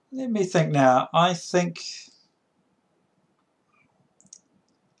me think now. I think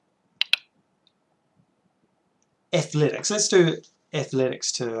athletics. Let's do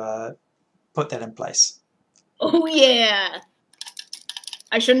athletics to put that in place. Oh yeah.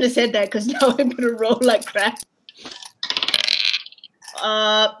 I shouldn't have said that because now I'm gonna roll like crap.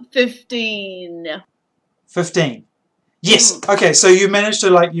 15. 15. Yes. Okay, so you managed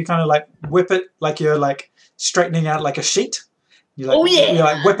to you kind of whip it like you're like straightening out like a sheet. You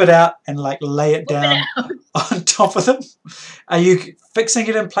whip it out and lay it down on top of them. Are you fixing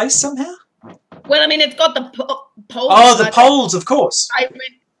it in place somehow? Well, I mean, it's got the poles. Oh, the poles, of course.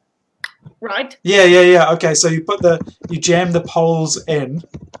 Right? Yeah. Okay, so you jam the poles in.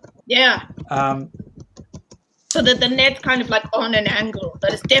 Yeah. So that the net's kind of on an angle,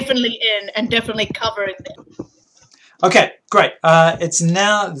 that it's definitely in and definitely covering them. Okay, great. It's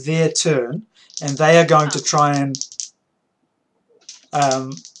now their turn, and they are going to try and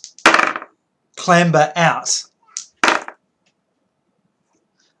clamber out.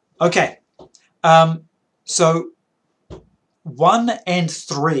 Okay. So 1 and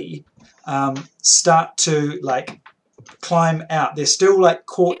 3 start to climb out. They're still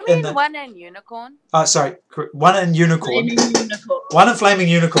caught in the 1 and unicorn. Sorry, 1 and unicorn. One and flaming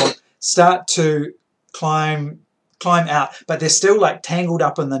unicorn start to climb out, but they're still tangled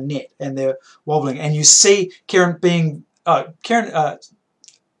up in the net and they're wobbling. And you see Dave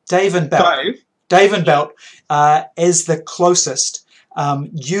and Belt. Dave and Belt as the closest.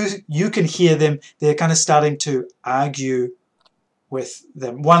 You can hear them. They're kind of starting to argue with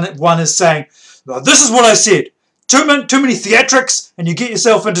them. One is saying, "This is what I said. Too many theatrics, and you get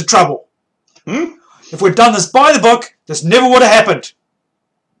yourself into trouble. If we'd done this by the book, this never would have happened."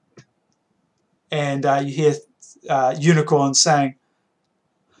 And you hear Unicorn saying,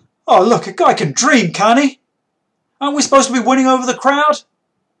 "Oh, look, a guy can dream, can't he? Aren't we supposed to be winning over the crowd?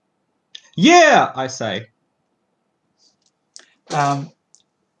 Yeah, I say. And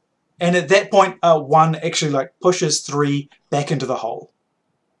at that point, one actually like pushes 3 back into the hole,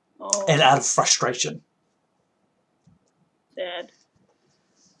 Oh, and out of frustration. sad.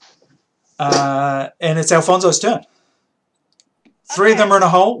 And it's Alfonso's turn. 3 of them are in a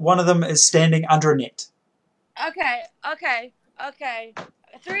hole. 1 of them is standing under a net. Okay. 3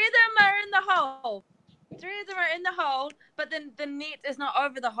 of them are in the hole. 3 of them are in the hole, but then the net is not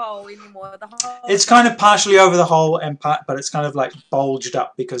over the hole anymore. The hole. It's kind of partially over the hole, but it's kind of like bulged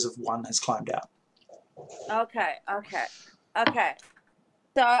up because of 1 has climbed out. Okay.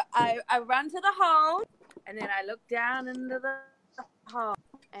 So I run to the hole, and then I look down into the hole,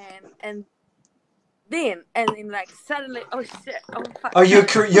 and then like suddenly, oh shit, oh fuck. Oh,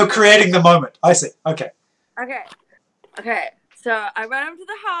 you're creating the moment. I see. Okay. Okay. So I run up to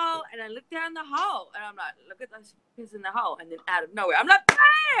the hole, and I look down the hole, and I'm like, look at those fish in the hole, and then out of nowhere, I'm like,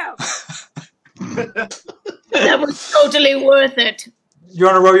 bam! That was totally worth it. You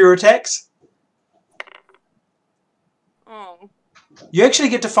want to roll your attacks? Oh. You actually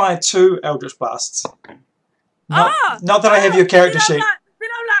get to fire 2 Eldritch Blasts. Not that I have your character sheet. Then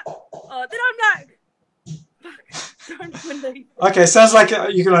I'm like, fuck, don't believe. Okay, sounds like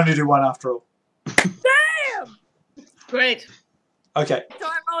you can only do 1 after all. Damn! Great. Okay, So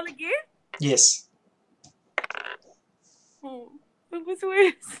I roll again? yes. Oh, it was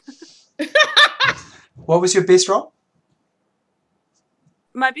worse. What was your best roll?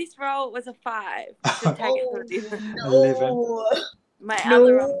 My best roll was a 5. So take it to 11. 11. My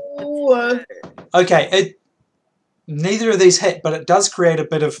other roll was a 2. Okay, neither of these hit, but it does create a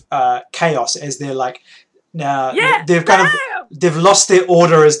bit of chaos as they're like, now they've lost their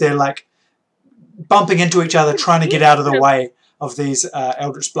order as they're like bumping into each other, trying to get out of the way of these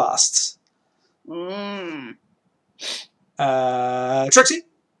Eldritch Blasts. Trixie?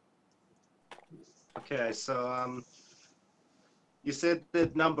 Okay, so you said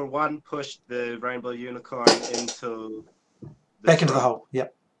that number 1 pushed the rainbow unicorn into Back into the hole,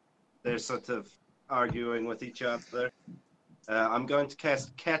 yep. They're sort of arguing with each other. I'm going to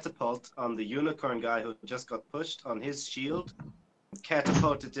cast Catapult on the unicorn guy who just got pushed on his shield.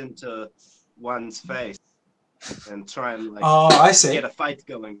 Catapult it into one's face and try and I see. get a fight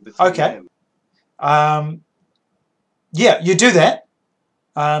going between them. Yeah, you do that.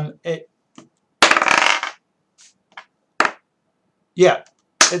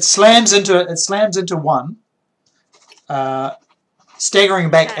 It slams into one, staggering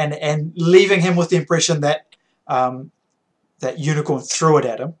back and leaving him with the impression that that unicorn threw it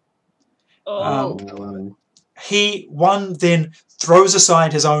at him. One then throws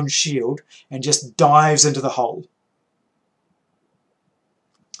aside his own shield and just dives into the hole.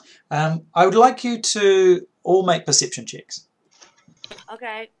 I would like you to all make perception checks.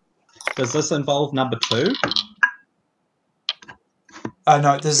 Okay. Does this involve number 2?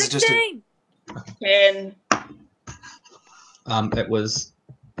 No, this 16. is just a... 10. It was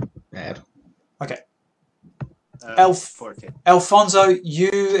bad. Okay. 14. Alfonso,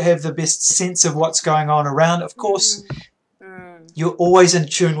 you have the best sense of what's going on around. Of course, you're always in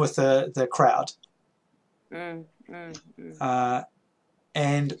tune with the crowd.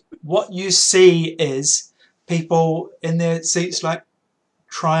 And what you see is people in their seats, like,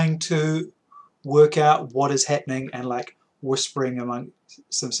 trying to work out what is happening and, like, whispering among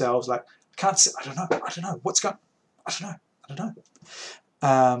themselves, like, I can't see, I don't know, what's going, I don't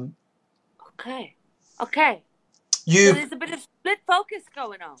know. Okay. So there's a bit of split focus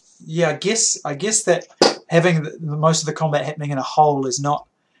going on. Yeah, I guess that having most of the combat happening in a hole is not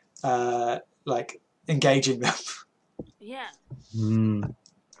like engaging them. Yeah. I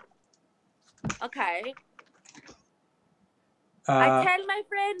Okay. I tell my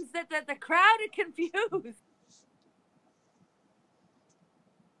friends that the crowd are confused.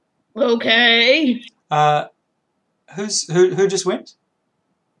 Okay. Who just went?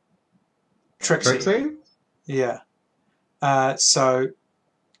 Trixie. Yeah. So,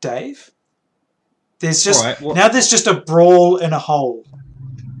 Dave, there's just now there's just a brawl in a hole.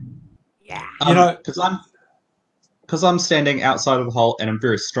 Yeah. You know, because I'm standing outside of the hole and I'm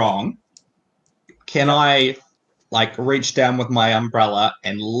very strong. Can I, like, reach down with my umbrella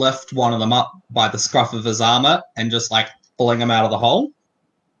and lift one of them up by the scruff of his armor and just, like, pulling him out of the hole?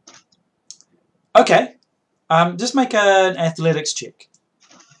 Okay. Just make an athletics check.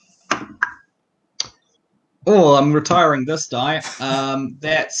 Oh, I'm retiring this die.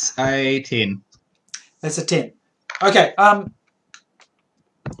 That's a 10. That's a 10. Okay.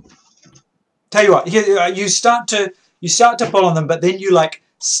 Tell you what, you start to pull on them, but then you like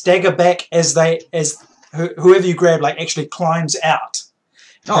stagger back as whoever you grab like actually climbs out,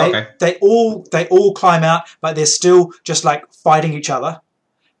 Oh, okay. They all climb out, but they're still just like fighting each other.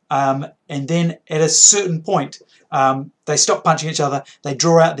 And then at a certain point, they stop punching each other. They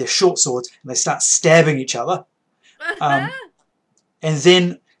draw out their short swords and they start stabbing each other. And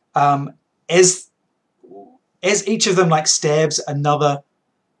then as each of them like stabs another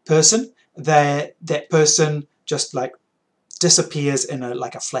person, that person just like disappears in a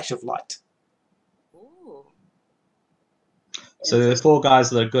flash of light. Ooh. So there's 4 guys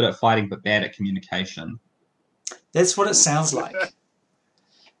that are good at fighting but bad at communication. That's what it sounds like.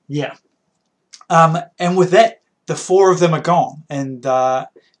 Yeah. And with that, the 4 of them are gone, and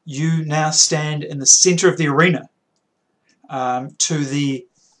you now stand in the center of the arena. To the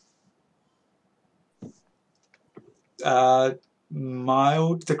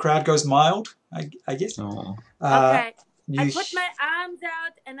mild, the crowd goes mild, I guess. Oh. Okay. You I put my arms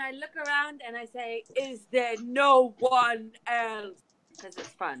out and I look around and I say, "Is there no one else?" Because it's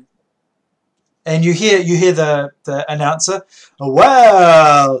fun. And you hear the announcer.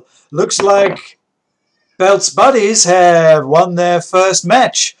 Well, looks like Belt's buddies have won their first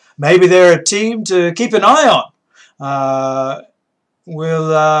match. Maybe they're a team to keep an eye on.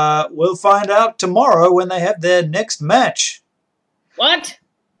 We'll find out tomorrow when they have their next match. What?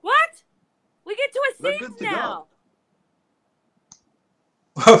 What? We get to We're a good season to now.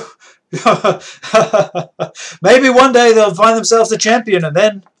 Maybe one day they'll find themselves a champion, and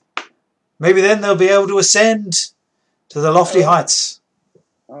then maybe they'll be able to ascend to the lofty heights.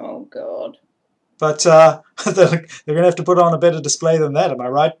 Oh God. But they're going to have to put on a better display than that. Am I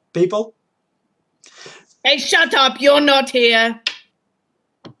right, people? Hey, shut up! You're not here.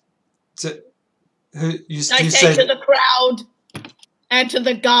 So, you I say said to the crowd and to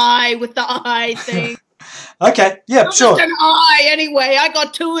the guy with the eye thing. okay, yeah, Not sure. just an eye, anyway. I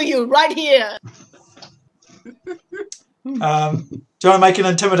got 2 of you right here. Do you want to make an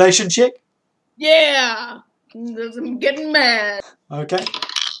intimidation check? Yeah. I'm getting mad. Okay.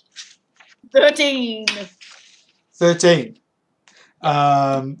 13. 13.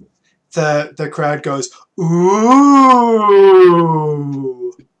 The crowd goes, ooh.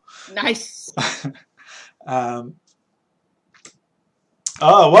 Nice.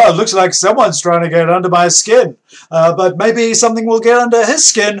 Oh, well, it looks like someone's trying to get under my skin. But maybe something will get under his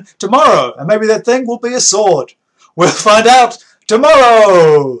skin tomorrow. And maybe that thing will be a sword. We'll find out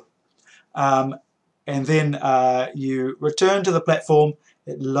tomorrow. And then you return to the platform.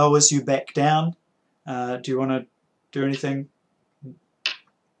 It lowers you back down. Do you want to do anything?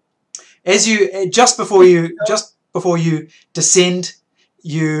 As you just before you descend,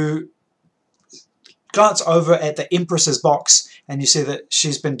 you glance over at the Empress's box, and you see that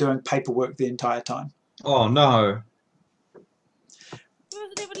she's been doing paperwork the entire time. Oh no. Who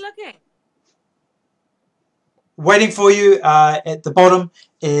wasn't even looking? Waiting for you at the bottom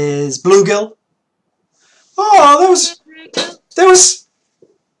is Bluegill. Oh, that was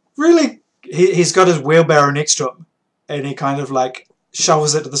really. He's got his wheelbarrow next to him, and he kind of like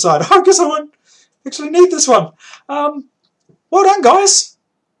shovels it to the side. Oh, I guess I won't actually need this one. Well done, guys.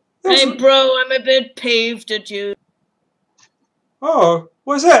 Hey, bro, I'm a bit peeved at you. Oh,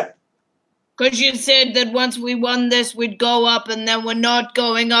 what's that? Because you said that once we won this, we'd go up, and then we're not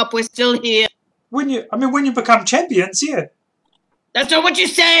going up. We're still here. When you become champions, yeah. That's not what you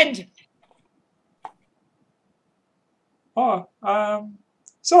said. Oh,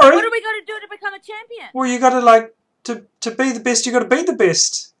 sorry. What are we going to do to become a champion? Well, you got to like to be the best. You got to be the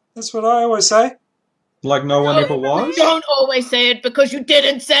best. That's what I always say. Like no one ever was? Don't always say it because you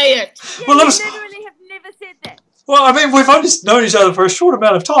didn't say it. Yeah, Well, you let us- literally have never said that. Well, I mean, we've only known each other for a short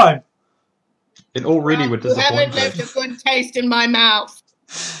amount of time. It already would You haven't disappoint left a good taste in my mouth.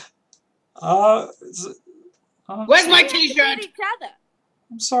 Where's Where's my We hate T-shirt? each other.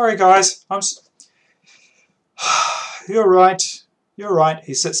 I'm sorry, guys. You're right. You're right.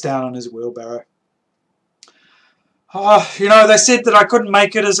 He sits down on his wheelbarrow. They said that I couldn't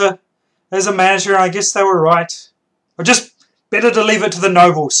make it as a manager, and I guess they were right. Or just better to leave it to the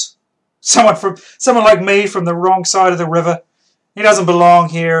nobles. Someone like me from the wrong side of the river. He doesn't belong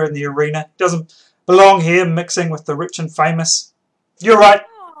here in the arena. He doesn't belong here mixing with the rich and famous. You're right.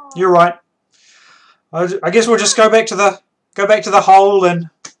 Aw. You're right. I guess we'll just go back to the hole, and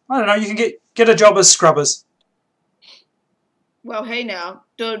I don't know. You can get a job as scrubbers. Well, hey now,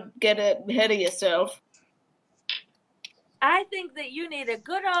 don't get ahead of yourself. I think that you need a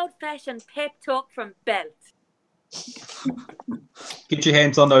good old-fashioned pep talk from Belt. Get your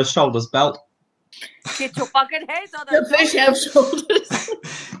hands on those shoulders, Belt. Get your fucking hands on The those fish have shoulders.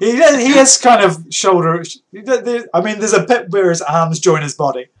 He has kind of shoulder. I mean, there's a bit where his arms join his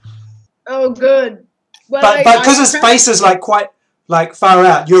body, Oh, good. Well, but because his face is like quite like far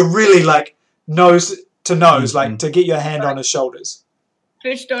out. You're really like nose to nose, like Mhm. to get your hand on his shoulders.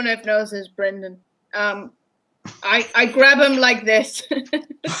 Fish don't have noses, Brendan. I grab him like this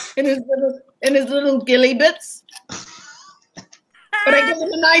in his little gilly bits, but I give him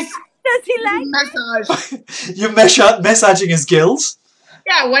a nice Does he like? massage. You're massaging his gills.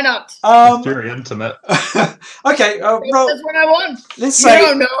 Yeah, why not? It's very intimate. Okay, roll. That's what I want. Let's You say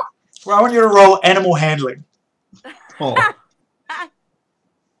don't know. well, I want you to roll animal handling. Oh,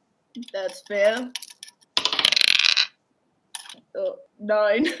 That's fair. Oh,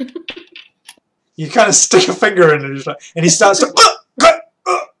 9. You kind of stick a finger in it, and he starts to. Ah,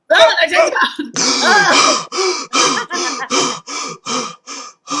 I take it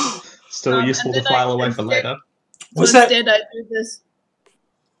out. still useful to and then file I away can for stick- later. Was So that? instead, I do this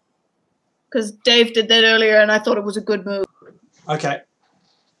because Dave did that earlier, and I thought it was a good move. Okay,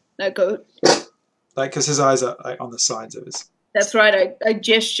 I go. like because his eyes are like, on the sides of his. That's right. I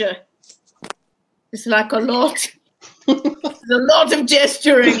gesture. It's like a lot. There's a lot of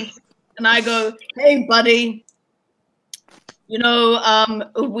gesturing, and I go, "Hey, buddy. You know,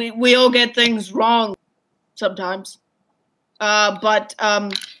 we all get things wrong sometimes. But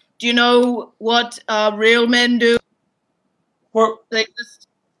do you know what real men do? Well, They just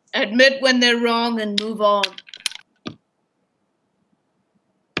admit when they're wrong and move on."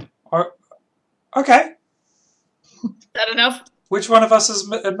 okay. Is that enough? Which one of us is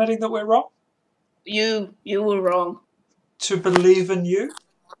admitting that we're wrong? You were wrong. To believe in you,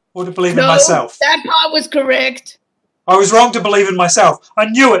 or to believe in No, myself? that part was correct. I was wrong to believe in myself. I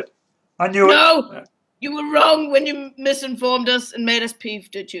knew it. I knew it. No, you were wrong when you misinformed us and made us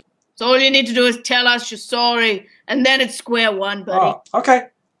peeved at you. So all you need to do is tell us you're sorry, and then it's square one, buddy. Oh, okay.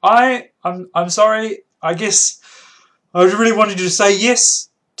 I'm sorry. I guess I really wanted you to say yes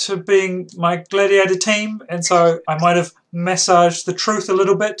to being my gladiator team, and so I might have massaged the truth a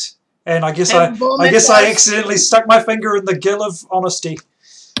little bit. And I guess I accidentally stuck my finger in the gill of honesty.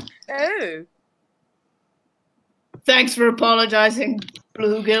 Oh. Thanks for apologizing,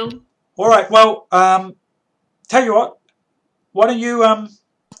 Bluegill. All right. Well, tell you what. Why don't you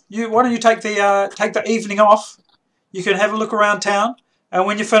take the evening off? You can have a look around town, and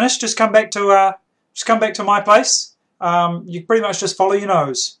when you're finished, just come back to my place. You pretty much just follow your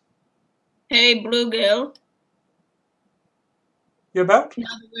nose. Hey, Bluegill. Your belt? Now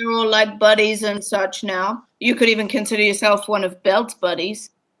that we're all like buddies and such now, you could even consider yourself one of Belt's buddies.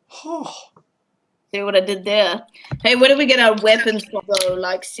 Oh, See what I did there? Hey, where do we get our weapons from, though?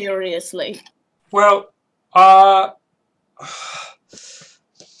 Like, seriously. well,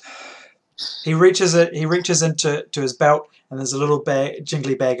 he reaches into his belt, and there's a little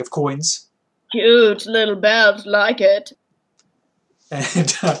jingly bag of coins. Cute little belt, like it. And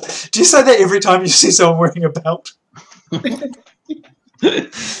do you say that every time you see someone wearing a belt?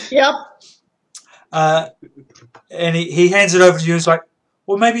 Yep. And he hands it over to you. He's like,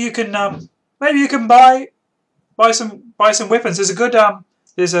 well, maybe you can buy some weapons.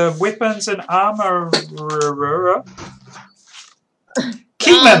 There's a weapons and armor.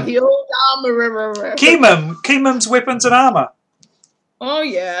 Keemum. The old armor. Keemum's weapons and armor. Oh,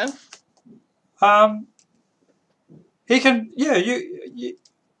 yeah. He can. Yeah,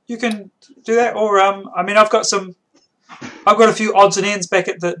 you can do that. Or I've got a few odds and ends back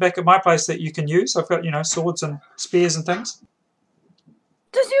at my place that you can use. I've got swords and spears and things.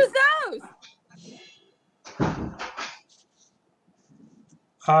 Just use those.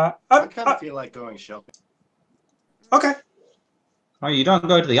 I kind of feel like going shopping. Okay. Oh, you don't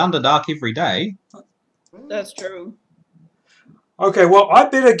go to the Underdark every day. That's true. Okay. Well, I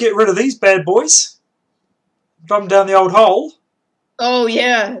better get rid of these bad boys. Drop them down the old hole. Oh,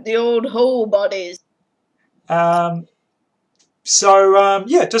 yeah, the old hole bodies. Just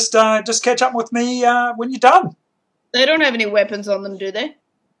catch up with me when you're done. They don't have any weapons on them, do they?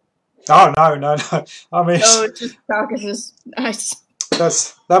 Oh no. I mean, No, it's just carcasses. Nice.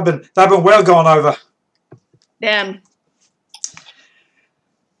 they've been well gone over. Damn.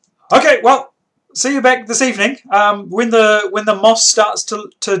 Okay, well, see you back this evening. When the moss starts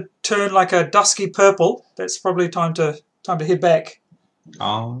to turn like a dusky purple, that's probably time to head back.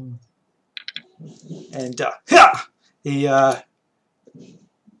 Oh. And he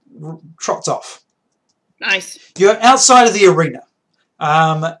trots off. Nice. You're outside of the arena,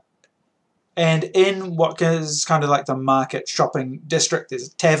 and in what is kind of like the market shopping district. There's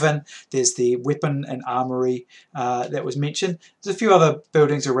a tavern. There's the weapon and armory that was mentioned. There's a few other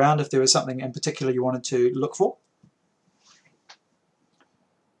buildings around. If there was something in particular you wanted to look for.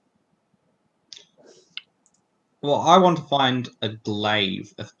 Well, I want to find a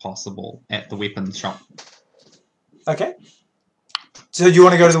glaive, if possible, at the weapons shop. Okay. So you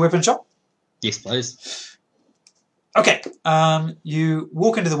want to go to the weapon shop? Yes, please. Okay. You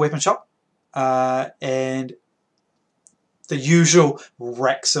walk into the weapon shop, and the usual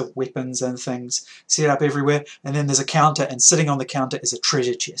racks of weapons and things set up everywhere, and then there's a counter, and sitting on the counter is a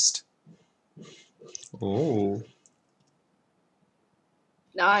treasure chest. Oh.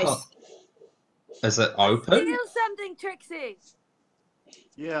 Nice. Oh. Is it open? Steal something, Trixie.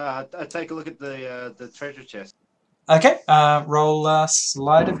 Yeah, I take a look at the treasure chest. Okay. Roll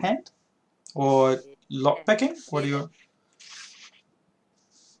sleight of hand or lock picking. What do you?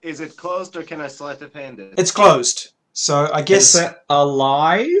 Is it closed or can I sleight of hand it? It's closed. So I guess. Is it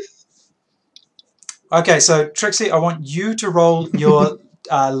alive? Okay, so Trixie, I want you to roll your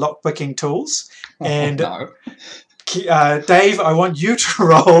lockpicking tools, and No. Dave, I want you to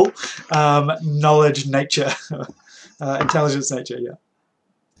roll knowledge nature, intelligence nature. Yeah.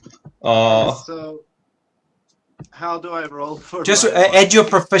 So, how do I roll for? Just my add your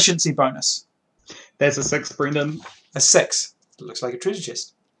proficiency bonus. There's a 6, Brendan. A 6. It looks like a treasure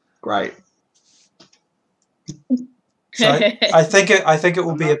chest. Great. So I think it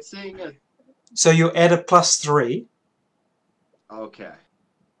will I'm be not seeing it. So you add a +3. Okay.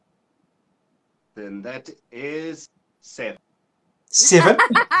 Then that is 7. 7.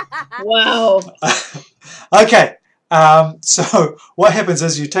 Wow. Okay. So what happens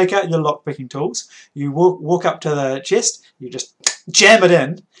is you take out your lockpicking tools, you walk up to the chest, you just jam it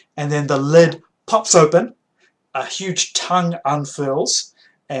in, and then the lid pops open, a huge tongue unfurls,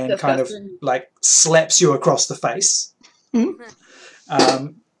 and kind of like slaps you across the face,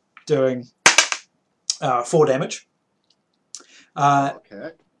 doing 4 damage.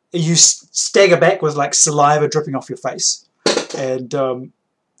 Okay. You stagger back with like saliva dripping off your face, and the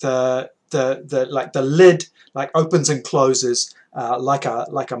lid like opens and closes like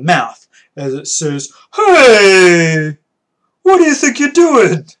a mouth as it says, "Hey, what do you think you're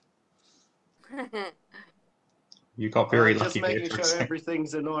doing?" You got very Just lucky there, making sure Trixie.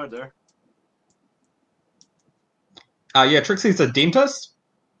 everything's in order. Yeah, Trixie's a dentist.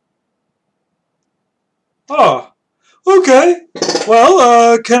 Oh, okay.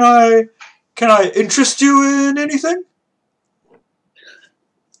 Well, can I interest you in anything?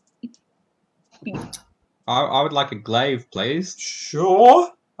 I would like a glaive, please.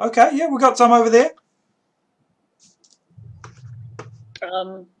 Sure. Okay. Yeah, we got some over there.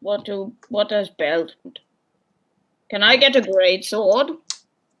 What does belt? Can I get a great sword?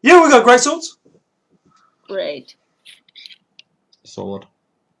 Yeah, we got great swords. Great. Sword.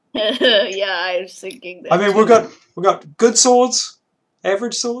 Yeah, I was thinking that. I mean, we've got good swords,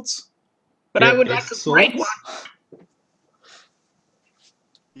 average swords. But I would like a great one.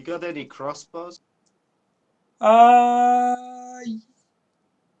 You got any crossbows? Yeah,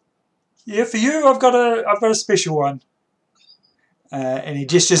 for you, I've got a special one. And he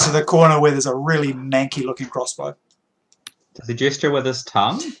gestures to the corner where there's a really manky looking crossbow. Does he gesture with his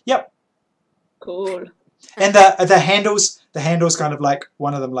tongue? Yep. Cool. And the handles kind of like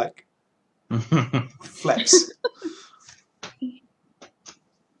one of them like flaps.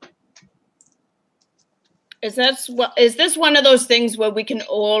 Is this one of those things where we can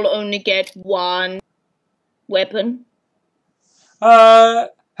all only get one weapon? How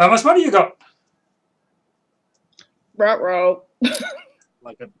much money you got? Ruh-roh.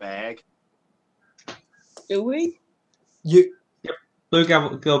 Like a bag? Do we?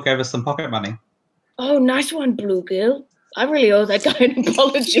 Bluegill gave us some pocket money. Oh, nice one, Bluegill. I really owe that guy an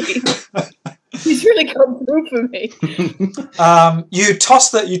apology. He's really come through for me. You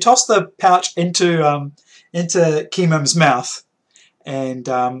toss the pouch into Kimim's mouth, and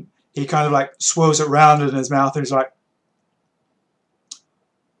he kind of like swirls it round in his mouth, and he's like,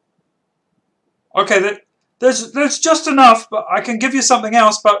 "Okay, there's just enough, but I can give you something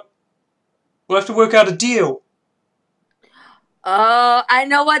else, but we'll have to work out a deal." Oh, I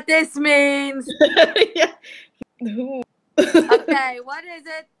know what this means. Yeah. Okay, what is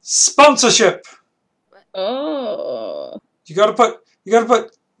it? Sponsorship. Oh. You got to put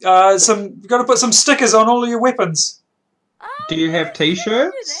some stickers on all of your weapons. Oh, Do you have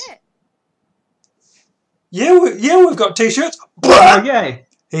t-shirts? Yeah, we've got t-shirts. Oh, yay.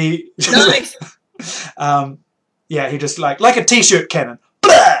 He Nice. yeah, he just like a t-shirt cannon.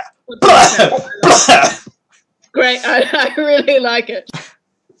 Blah, blah, blah. Great. I really like it.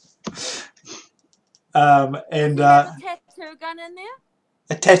 And a tattoo gun in there?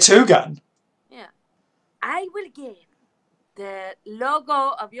 a tattoo gun. Yeah. I will get the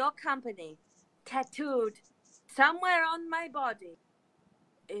logo of your company tattooed somewhere on my body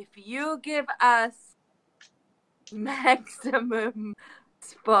if you give us maximum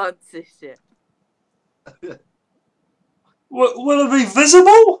sponsorship. Will it be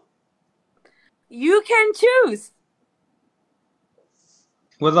visible? You can choose.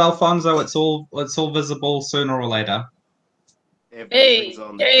 With Alfonso, it's all visible sooner or later. Everything's Hey,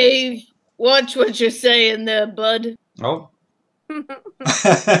 on the Dave, watch what you're saying there, bud. Oh,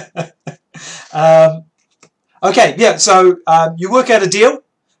 Okay, yeah, so you work out a deal.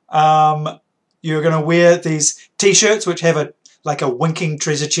 You're going to wear these T-shirts which have a winking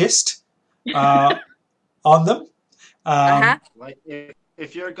treasure chest on them. Uh-huh. Like,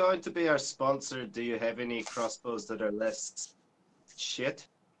 if you're going to be our sponsor, do you have any crossbows that are less shit?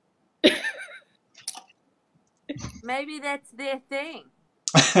 Maybe that's their thing.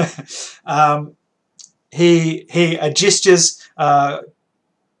 He gestures.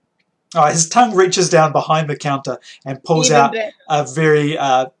 His tongue reaches down behind the counter and pulls Even out better. a very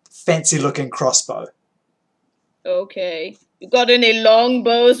fancy-looking crossbow. Okay. You got any long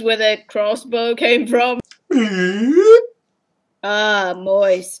bows where that crossbow came from? Ah,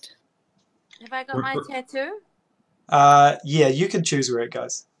 moist. Have I got my tattoo? Yeah, you can choose where it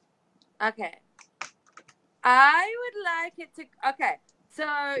goes. Okay. I would like it to. Okay, so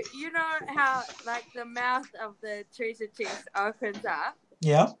you know how the mouth of the treasure chest opens up?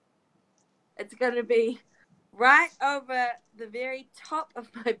 Yeah. It's going to be right over the very top of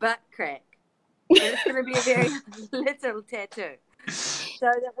my butt crack. And it's going to be a very little tattoo. So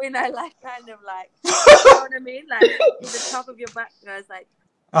that when I you know what I mean? The top of your butt goes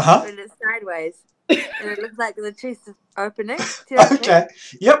Uh-huh. when it's sideways. And it looks like the chest is opening. Do you know what I mean? Okay.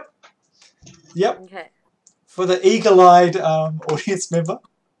 Yep. Okay. For the eagle-eyed audience member.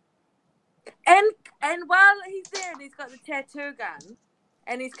 And while he's there and he's got the tattoo gun,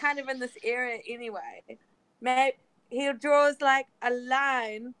 and he's kind of in this area anyway, maybe he draws a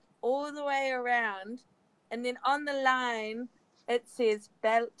line all the way around, and then on the line it says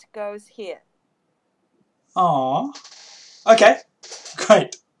belt goes here. Aww. Okay.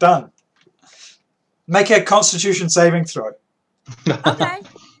 Great. Done. Make a Constitution saving throw. Okay.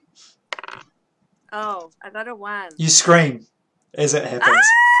 Oh, I got a 1. You scream as it happens.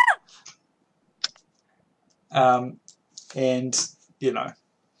 And, you know.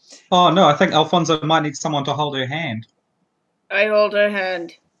 Oh no, I think Alfonso might need someone to hold her hand. I hold her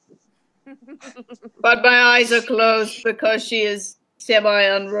hand. But my eyes are closed because she is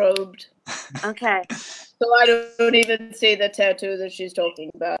semi-unrobed. Okay. So I don't even see the tattoo that she's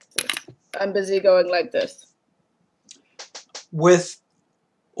talking about. I'm busy going like this. With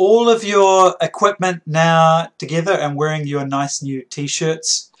all of your equipment now together and wearing your nice new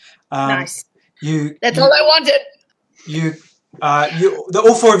T-shirts, Nice. That's you, all I wanted.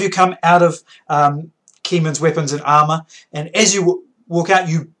 all four of you come out of Keeman's weapons and armor, and as you walk out,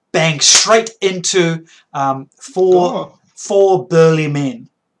 you bang straight into four burly men.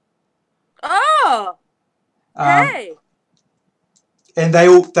 Oh, hey. And they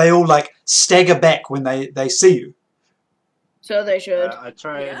all stagger back when they see you. So they should. I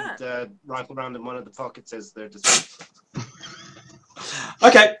try and rifle around in one of the pockets as they're just.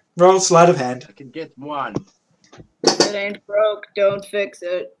 Okay, roll sleight of hand. I can get 1. If it ain't broke, don't fix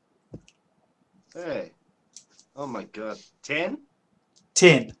it. Hey. Oh my god. 10?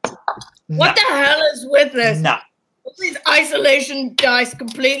 10. What the hell is with this? Nah. These isolation dice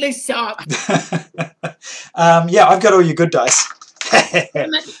completely suck. Yeah, I've got all your good dice.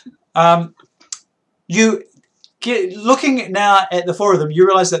 You looking now at the four of them, you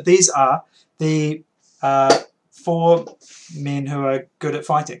realise that these are the 4 men who are good at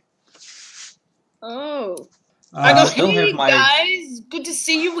fighting. Oh. I go, still hey have my- guys, good to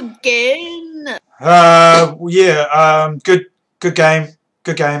see you again. Yeah, good game.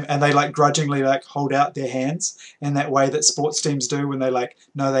 And they grudgingly hold out their hands in that way that sports teams do when they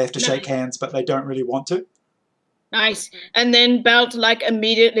know they have to shake hands but they don't really want to. Nice. And then Belt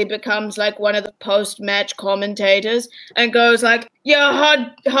immediately becomes one of the post-match commentators and goes yeah,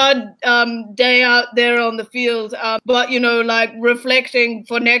 hard day out there on the field, but reflecting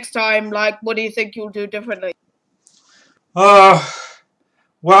for next time, what do you think you'll do differently?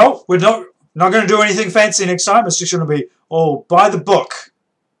 Well, we're not going to do anything fancy next time. It's just going to be all by the book.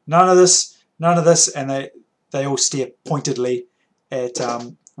 None of this, and they all stare pointedly at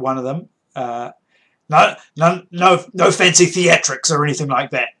one of them. No fancy theatrics or anything like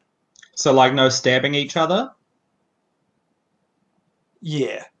that. So no stabbing each other?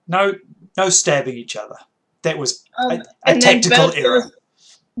 Yeah, no stabbing each other. That was a and then tactical error.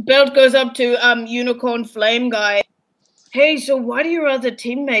 Belt goes up to Unicorn Flame Guy. Hey, so why do your other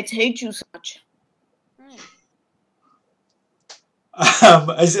teammates hate you so much?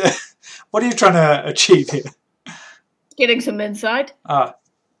 What are you trying to achieve here? Getting some insight. I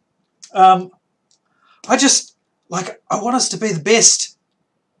just like, I want us to be the best.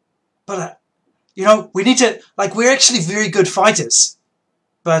 But, we need to, like, we're actually very good fighters.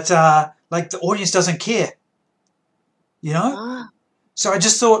 But, like, the audience doesn't care. So I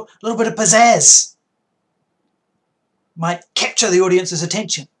just thought a little bit of pizzazz might capture the audience's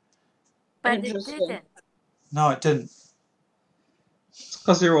attention. But it didn't. No, it didn't.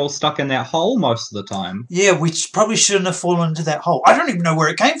 Because they're all stuck in that hole most of the time. Yeah, we probably shouldn't have fallen into that hole. I don't even know where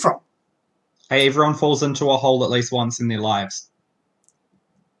it came from. Hey, everyone falls into a hole at least once in their lives.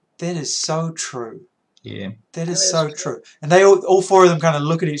 That is so true. Yeah. That is so true. And they all four of them kind of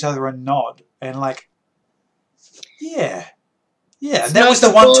look at each other and nod. And like, yeah. Yeah, It's that not was the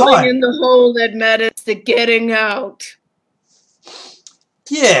the one falling time. in the hole that matters, the getting out.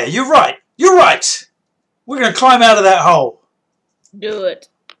 Yeah, you're right. You're right. We're going to climb out of that hole. Do it.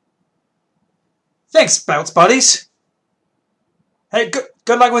 Thanks, Bounce Buddies. Hey,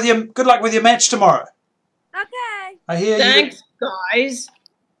 good luck with your match tomorrow. Okay. I hear Thanks, guys.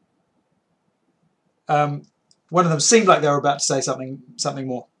 one of them seemed like they were about to say something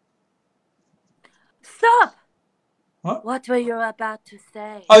more. Stop. What were you about to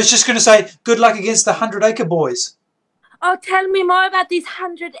say? I was just going to say, good luck against the 100 Acre Boys. Oh, tell me more about these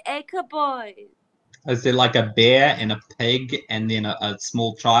 100 Acre Boys. Is there like a bear and a pig and then a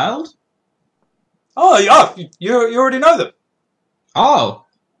small child? Oh, yeah, you already know them. Oh.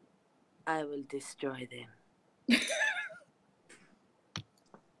 I will destroy them.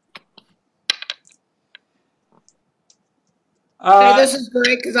 Hey, this is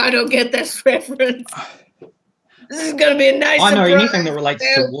great because I don't get this reference. This is going to be a nice I know surprise. anything that relates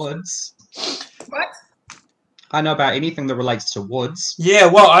to woods. What? I know about anything that relates to woods. Yeah,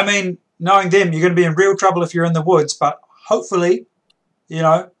 well, I mean, knowing them, you're going to be in real trouble if you're in the woods, but hopefully,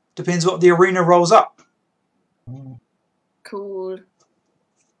 depends what the arena rolls up. Cool.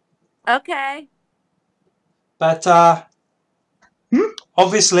 Okay. But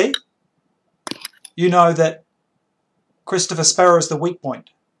obviously, you know that Christopher Sparrow is the weak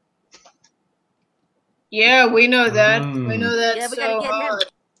point. Yeah, we know that. We know that Yeah, we so gotta get him. hard.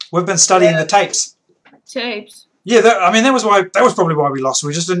 We've been studying the tapes. Tapes. Yeah, that was probably why we lost.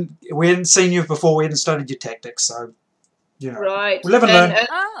 We hadn't seen you before. We hadn't studied your tactics, so Right. we live and learn.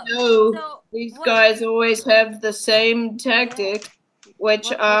 Oh, No, so these what- guys always have the same tactic, which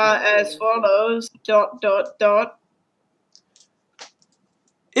What are are they as follows. ...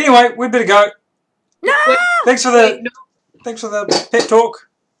 Anyway, we better go. No! Thanks for Wait, the pep talk.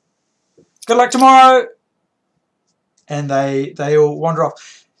 Good luck tomorrow. And they all wander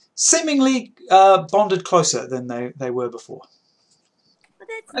off, seemingly bonded closer than they were before. But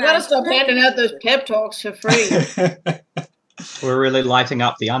that's I gotta nice. stop handing out those pep talks for free. We're really lighting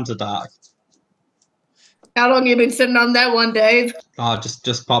up the Underdark. How long you been sitting on that one, Dave? Oh,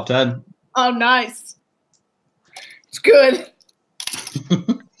 just popped in. Oh, nice. It's good.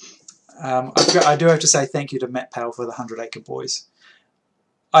 I do have to say thank you to Matt Powell for the 100 Acre Boys.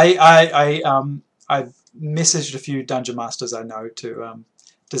 I messaged a few dungeon masters I know to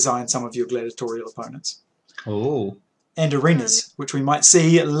design some of your gladiatorial opponents Oh. and arenas, which we might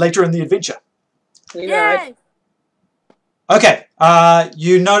see later in the adventure. Yay! Okay,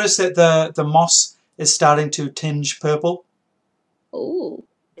 you notice that the moss is starting to tinge purple. Oh.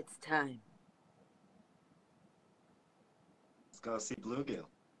 It's time. Let's go see Bluegill.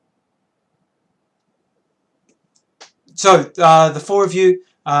 So the four of you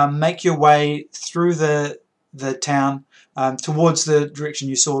make your way through the town towards the direction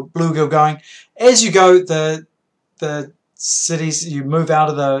you saw Bluegill going. As you go, the cities, you move out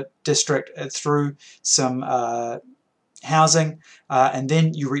of the district through some housing, and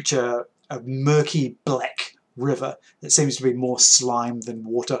then you reach a murky black river that seems to be more slime than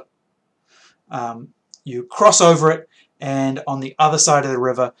water. You cross over it, and on the other side of the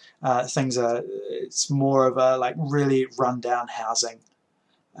river, it's more of a like really run-down housing.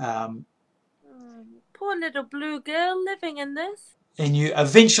 Poor little blue girl living in this. And you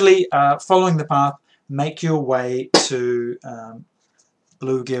eventually, following the path, make your way to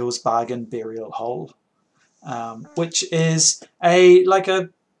Bluegill's Bargain Burial Hole, which is a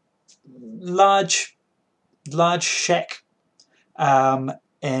large shack,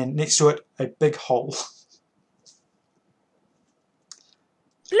 and next to it a big hole.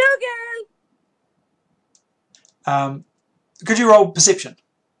 Blue girl! Could you roll perception?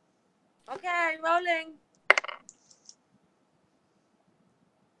 Okay, rolling.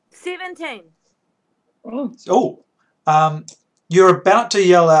 17. Oh. Oh, you're about to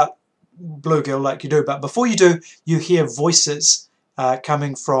yell out Bluegill like you do, but before you do, you hear voices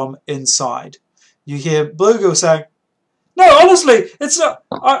coming from inside. You hear Bluegill saying, "No, honestly, it's not.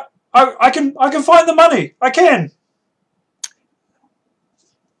 I can find the money. I can."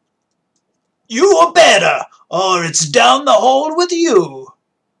 You are better, or it's down the hole with you.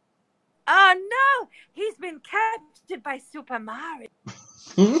 Oh no! He's been captured by Super Mario.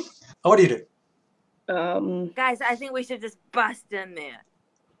 What do you do? Guys, I think we should just bust in there.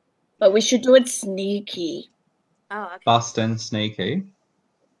 But we should do it sneaky. Oh, okay. Bustin' sneaky.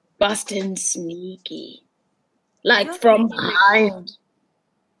 Bustin' sneaky. Like You're from sneaky. behind.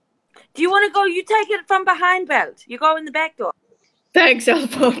 Do you want to go? You take it from behind, Belt. You go in the back door. Thanks,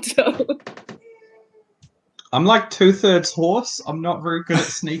 Alfonso. I'm like 2/3 horse. I'm not very good at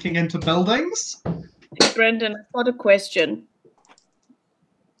sneaking into buildings. Brendan, I've got a question.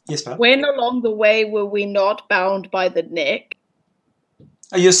 Yes, pal. When along the way were we not bound by the neck?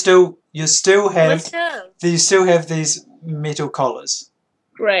 Oh, you still have What's up? these metal collars.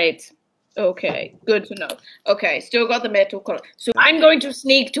 Great. Okay, good to know. Okay, still got the metal collar. So I'm going to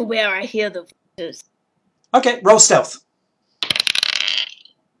sneak to where I hear the voices. Okay, roll stealth.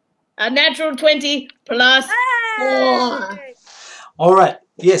 A natural 20 plus 4. Hey! All right.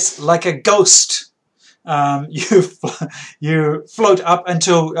 Yes, like a ghost, you float up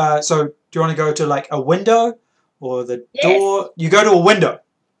until. So, do you want to go to like a window or the door? You go to a window.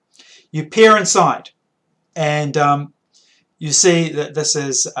 You peer inside, and you see that this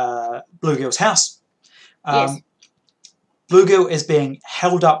is Bluegill's house. Yes. Bluegill is being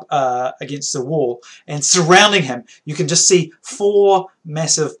held up against the wall, and surrounding him, you can just see 4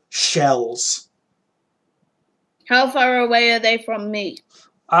 massive shells. How far away are they from me?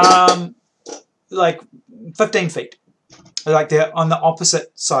 Like 15 feet. Like they're on the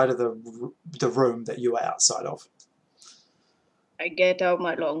opposite side of the room that you are outside of. I get out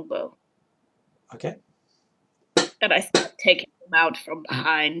my longbow Okay. and I start taking them out from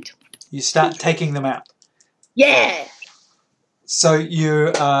behind. You start taking them out. Yeah! So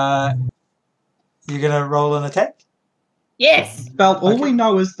you're gonna roll an attack? Yes! Belt, all Okay. we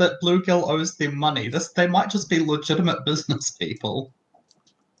know is that Bluegill owes them money. They might just be legitimate business people.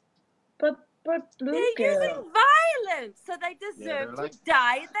 But They're Bluegill. using violence, so they they're deserve like- to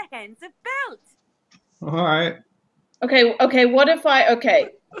die at the hands of Belt. Alright. Okay, what if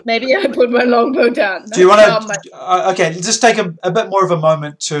maybe I put my longbow down. Do you want Calm my- to? Okay, just take a bit more of a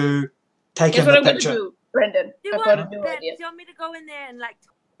moment to take Here's in what the I'm going to picture. do, Brendan. Do you I've got a want new them? idea. Do you want me to go in there and like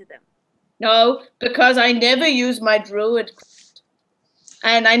talk to them? No, because I never use my druid craft.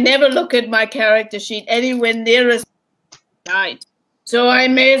 And I never look at my character sheet anywhere near as night. So I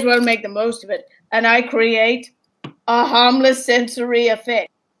may as well make the most of it. And I create a harmless sensory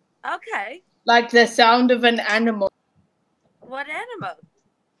effect, Okay. like the sound of an animal. What animal?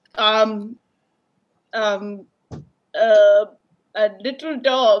 A little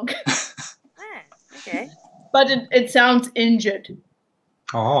dog. Ah, okay. But it sounds injured.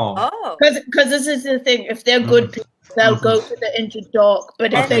 Oh. Oh. Because this is the thing. If they're good people, they'll go to the injured dog.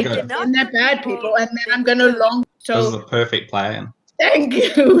 But if Okay, they good. and they're bad people, and then I'm gonna long. This is So a perfect plan. thank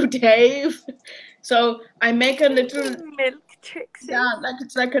you, Dave. So I make a little Milk Trixie. sound, like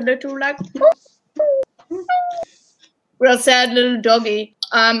it's like a little like real sad little doggy.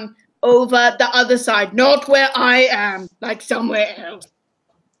 Over the other side, not where I am, like somewhere else.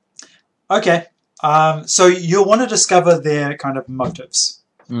 Okay. So you'll want to discover their kind of motives.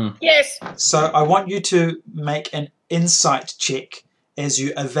 Yes. So I want you to make an insight check as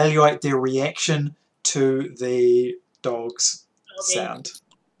you evaluate their reaction to the dog's sound.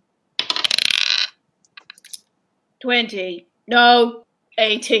 20. No.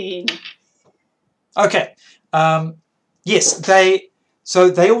 18. Okay. Yes, they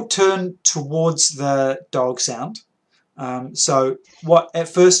all turn towards the dog sound. So what at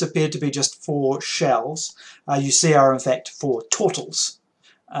first appeared to be just 4 shells, you see are in fact 4 turtles.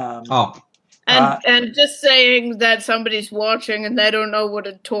 Oh. And just saying that somebody's watching and they don't know what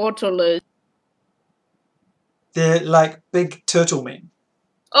a turtle is. They're like big turtle men.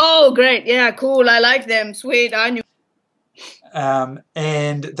 Oh, great. Yeah, cool. I like them. Sweet. I knew.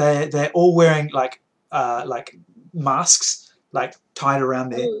 And they're all wearing like masks, like tied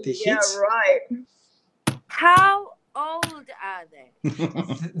around their Yeah, heads. right. How old are they?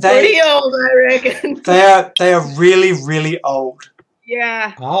 Pretty old, I reckon. They are really, really old.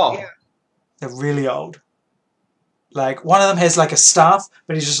 Yeah. Oh. Yeah. They're really old. Like one of them has like a staff,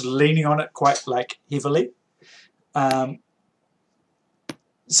 but he's just leaning on it quite like heavily.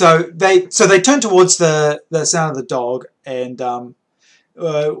 So they turn towards the sound of the dog, and one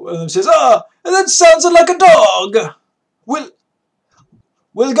of them says, "Oh, that sounds like a dog.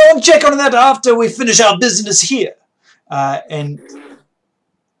 We'll go and check on that after we finish our business here." And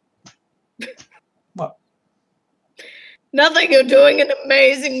what? Nothing. You're doing an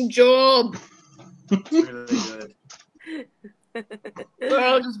amazing job. Really good. We're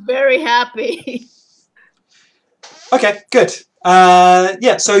all just very happy. Okay, good.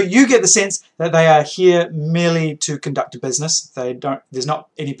 So you get the sense that they are here merely to conduct a business. There's not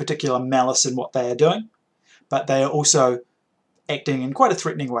any particular malice in what they are doing, but they are also acting in quite a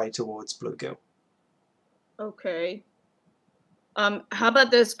threatening way towards Bluegill. Okay. How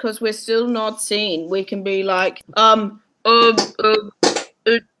about this? Because we're still not seen. We can be like,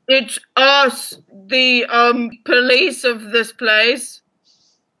 it's us, the police of this place.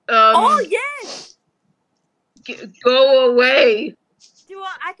 Oh yes. Go away.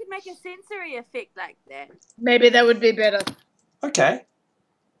 I could make a sensory effect like that. Maybe that would be better. Okay.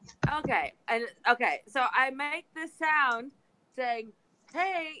 Okay. So I make the sound saying,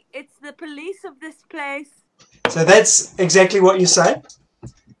 "Hey, it's the police of this place." So that's exactly what you say?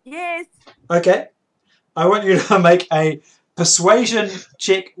 Yes. Okay. I want you to make a persuasion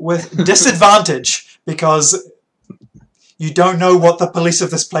check with disadvantage because you don't know what the police of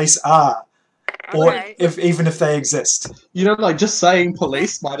this place are. Or Okay. even if they exist. You know, like just saying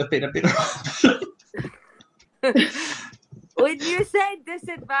police might have been a bit. When you say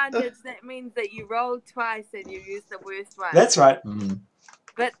disadvantage, that means that you roll twice and you use the worst one. That's right.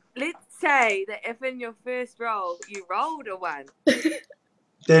 But let's say that if in your first roll you rolled a 1.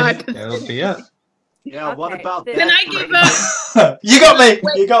 Then That'll be it. Yeah, what Okay, about then- that? Can I give a you got me.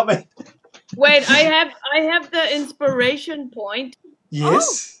 You got me. wait? I have the inspiration point.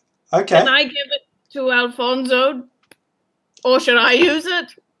 Yes. Okay. Can I give it to Alfonso, or should I use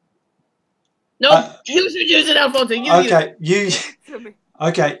it? No, you should use it, Alfonso. You use it. Okay.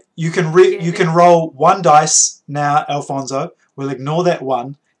 Okay. You can roll 1 dice now, Alfonso. We'll ignore that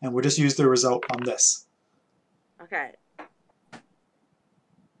 1 and we'll just use the result on this. Okay.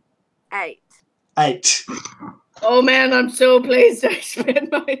 8. 8. Oh man, I'm so pleased I spent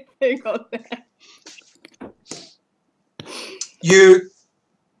my thing on that.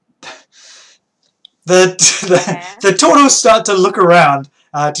 The turtles start to look around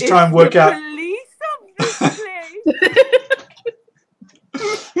to try and work out. Police of this place.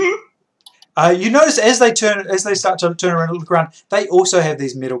 You notice as they start to turn around and look around, they also have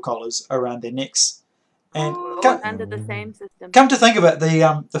these metal collars around their necks. And We're all come, under the same system. come to think of it,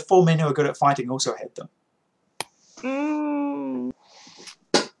 the 4 men who are good at fighting also had them. Why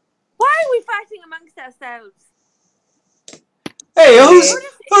are we fighting amongst ourselves? Hey, who's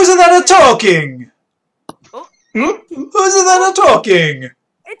it that are talking? Oh. Who's it that are talking?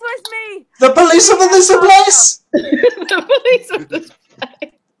 It was me. The police of this place? The police of this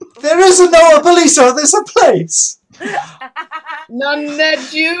place. There isn't no police of this place. None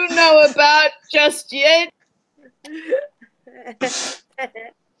that you know about just yet.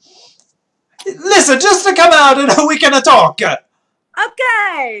 Listen, just to come out and we can talk.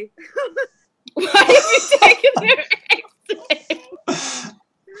 Okay. Why have you taken their accent?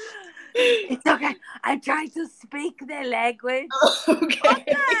 It's okay. I'm trying to speak their language. Okay.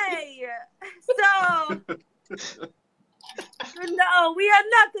 Okay. So, no, we are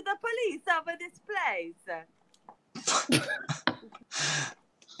not the police over this place.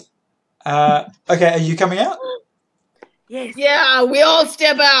 Okay, are you coming out? Yes. Yeah, we all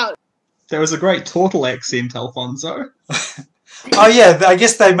step out. There was a great turtle accent, Alfonso. Oh yeah, I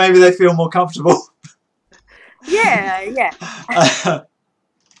guess maybe they feel more comfortable. Yeah.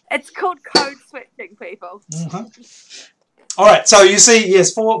 It's called code switching, people. All right, so you see,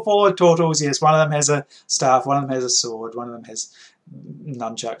 yes, four turtles. Yes, one of them has a staff, one of them has a sword, one of them has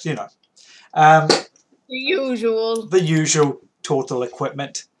nunchucks. You know, The usual. the usual turtle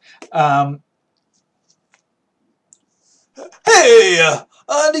equipment. Hey,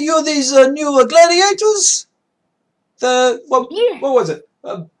 are you these new gladiators? What was it?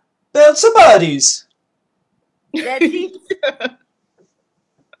 Belzebubs. That's it.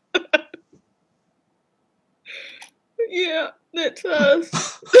 Yeah, that's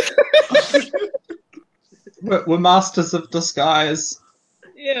us. We're masters of disguise,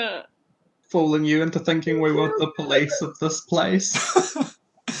 Yeah. fooling you into thinking we were the police of this place.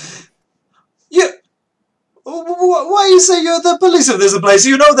 Why you say you're the police of this place?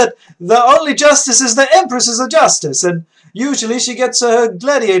 You know that the only justice is the Empress is a justice, and usually she gets her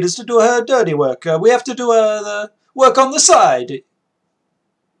gladiators to do her dirty work. We have to do the work on the side.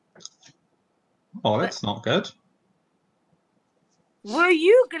 Oh, that's not good. Were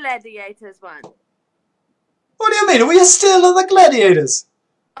you gladiators once? What do you mean? We are still the gladiators.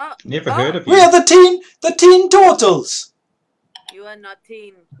 Never heard of you. We are the teen turtles. You are not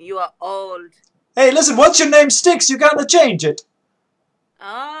teen. You are old. Hey, listen, once your name sticks, you gotta change it.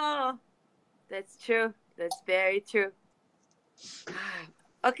 Oh, that's true. That's very true.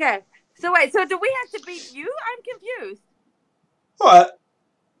 Okay. So wait, so do we have to beat you? I'm confused.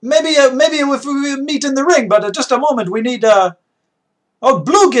 Maybe if we meet in the ring, but just a moment, we need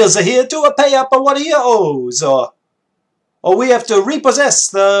bluegills are here to pay up what he owes, or we have to repossess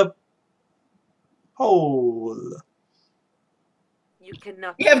the hole. You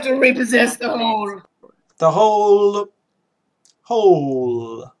cannot. You have to repossess the whole. The whole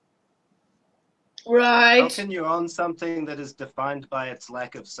hole. How Right. can you own something that is defined by its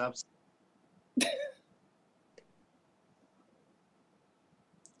lack of substance?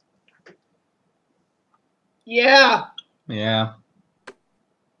 Yeah. Yeah.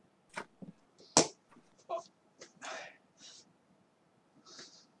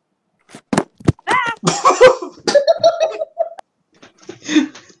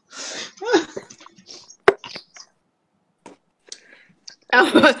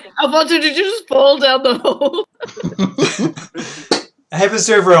 Alfonso, did you just fall down the hole? It happens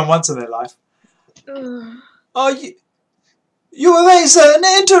to everyone once in their life. You raise an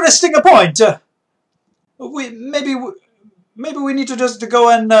interesting point. Maybe we need to just go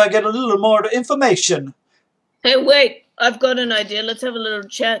and get a little more information. Hey, wait. I've got an idea. Let's have a little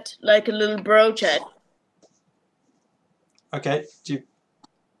chat, like a little bro chat. Okay.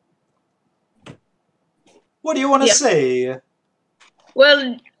 What do you want to say?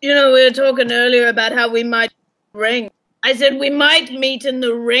 Well, we were talking earlier about how we might ring. I said we might meet in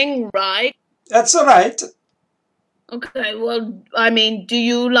the ring, right? That's all right. Okay, well, I mean, do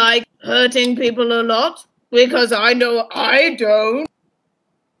you like hurting people a lot? Because I know I don't.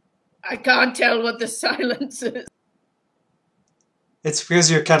 I can't tell what the silence is. It's because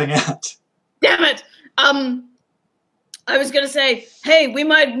you're cutting out. Damn it! I was gonna say, hey, we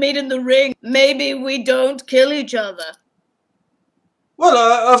might meet in the ring. Maybe we don't kill each other. Well,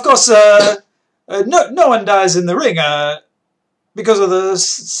 of course, no one dies in the ring because of the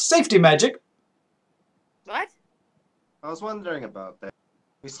safety magic. What? I was wondering about that.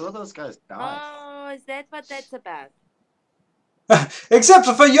 We saw those guys die. Oh, is that what that's about? Except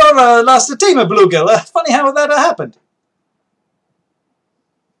for your last team of Bluegill. Funny how that happened.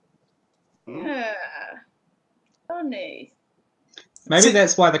 Yeah. Funny. Maybe See-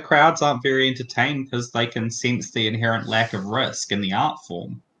 that's why the crowds aren't very entertained, because they can sense the inherent lack of risk in the art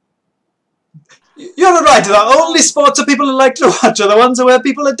form. You're right. The only sports that people like to watch are the ones where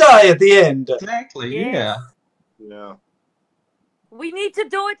people die at the end. Exactly, Yes. yeah. Yeah. We need to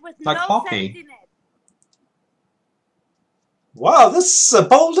do it with Like no hockey. safety net. Wow, this is a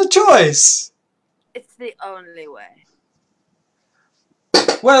bolder choice. It's the only way.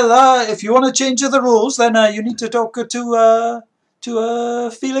 Well, if you want to change the rules, then you need to talk to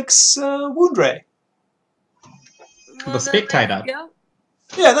Felix Woundray. Well, spectator. there you go.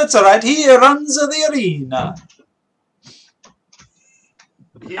 Yeah, that's all right. He runs the arena.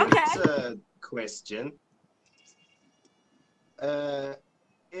 Here's Okay. a question.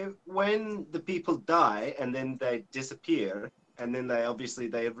 When the people die and then they disappear, and then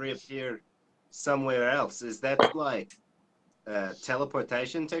they reappear somewhere else, is that like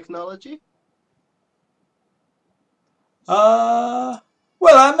teleportation technology? Well,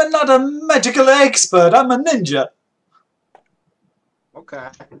 I'm not a magical expert. I'm a ninja. Okay.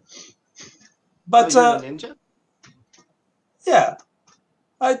 But, Are you a ninja? yeah.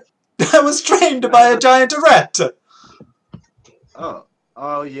 I was trained by a giant rat.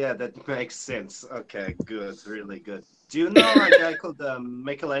 Oh yeah, that makes sense. Okay, good, really good. Do you know a guy called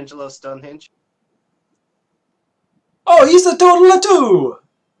Michelangelo Stonehenge? Oh, he's a toddler too.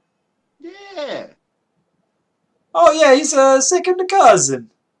 Yeah. Oh, yeah, he's a second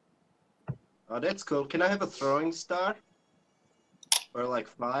cousin. Oh, that's cool. Can I have a throwing star? Or like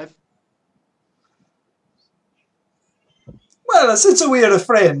 5? Well, since we are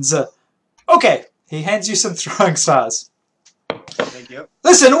friends, okay, he hands you some throwing stars. Thank you.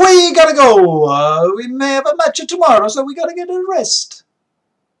 Listen, we gotta go. We may have a match tomorrow, so we gotta get a rest.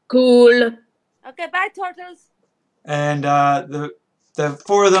 Cool. Okay, bye, turtles. And the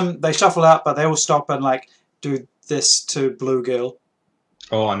four of them, they shuffle out, but they all stop and like do this to Bluegill.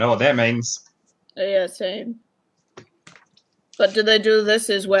 Oh, I know what that means. Yeah, same. But do they do this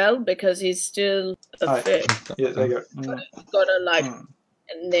as well? Because he's still a Alright. fish. Yeah, there you go. Gotta like,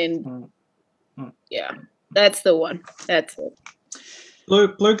 and then, yeah, that's the one. That's it.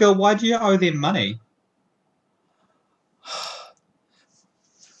 Bluegill, why do you owe them money?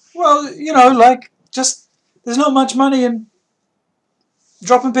 Well, like just there's not much money in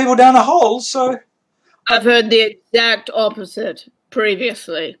dropping people down a hole, so I've heard the exact opposite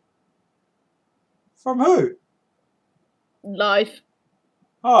previously. from who? Life.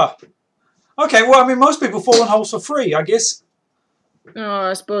 Oh, okay. Well, I mean, most people fall in holes for free, I guess. Oh,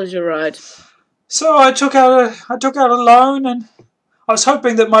 I suppose you're right. So I took out a loan, and I was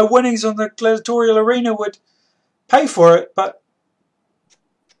hoping that my winnings on the gladiatorial arena would pay for it, but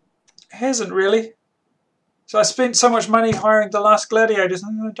it hasn't really. So I spent so much money hiring the last gladiators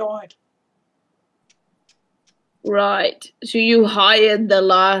and then I died. Right. So you hired the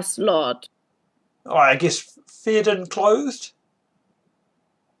last lot. Oh, I guess fed and clothed.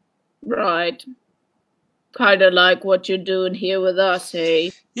 Right. Kind of like what you're doing here with us,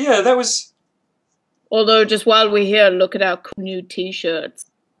 hey? Yeah, that was... Although, just while we're here, look at our cool new t-shirts.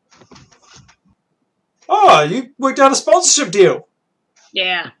 Oh, you worked out a sponsorship deal.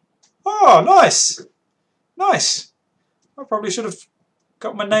 Yeah. Oh, nice. Nice. I probably should have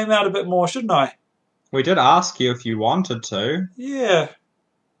got my name out a bit more, shouldn't I? We did ask you if you wanted to. Yeah.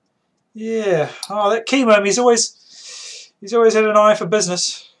 Yeah. Oh, that Chemo, he's always had an eye for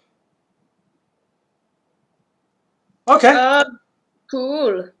business. Okay.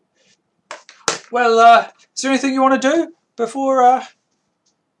 Cool. Well, is there anything you want to do before I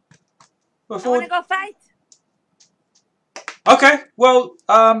want to go fight. Okay. Well,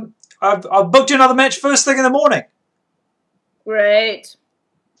 I've booked you another match first thing in the morning. Great.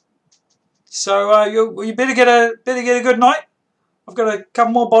 So you better get a good night. I've got a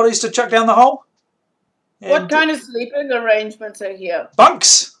couple more bodies to chuck down the hole. What kind of sleeping arrangements are here?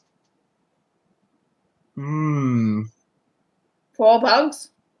 Bunks? 4 bunks?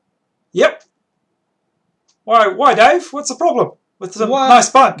 Yep. Why, Dave? What's the problem with the What? nice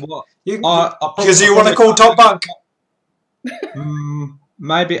bunk? What? Because you want to call top bunk.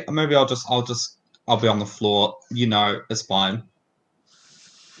 Maybe I'll be on the floor. You know, it's fine.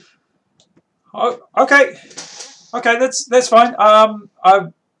 Oh, okay. Okay, that's fine.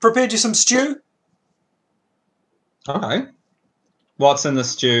 I've prepared you some stew. Okay. What's in the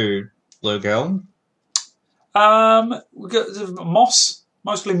stew, Blue Girl? We got moss,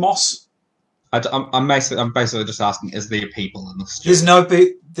 mostly moss. I'm basically just asking: is there people in the stew? There's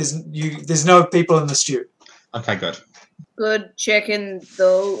no people in the stew. Okay, good. Good chicken,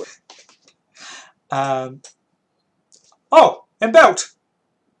 though. Oh, and Belt.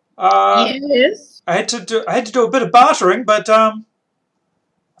 Yes. I had to do a bit of bartering, but I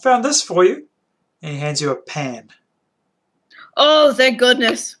found this for you. And he hands you a pan. Oh, thank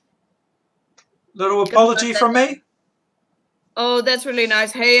goodness. Little apology from me. Oh, that's really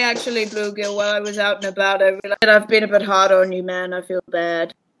nice. Hey, actually, Bluegill, while I was out and about, I realized that I've been a bit hard on you, man. I feel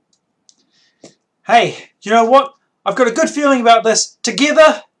bad. Hey, you know what? I've got a good feeling about this.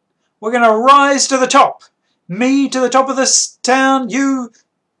 Together, we're going to rise to the top. Me to the top of this town, you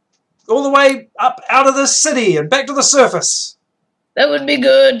all the way up out of this city and back to the surface. That would be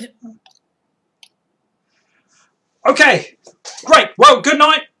good. Okay, great. Well, good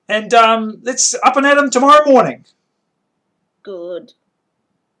night, and let's up and at 'em tomorrow morning. Good.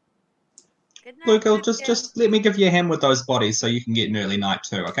 Good night, Blue Girl, Blue just let me give you a hand with those bodies so you can get an early night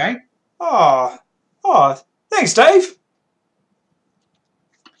too. Okay? Oh, thanks, Dave.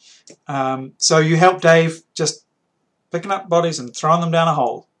 So you help Dave just picking up bodies and throwing them down a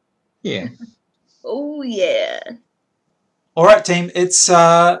hole. Yeah. Oh, yeah. All right, team. It's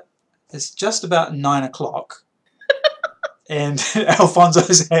just about 9 o'clock, and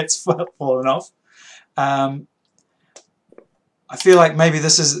Alfonso's hat's fallen off. I feel like maybe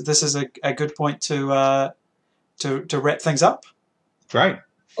this is a good point to wrap things up. Great.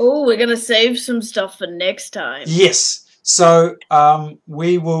 Oh, we're going to save some stuff for next time. Yes. So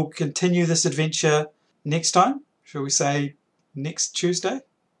we will continue this adventure next time. Shall we say next Tuesday?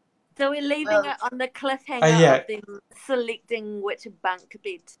 So we're leaving it on the cliffhanger yeah. of them selecting which bunk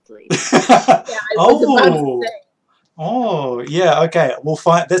bed to sleep. Oh, yeah. Okay, we'll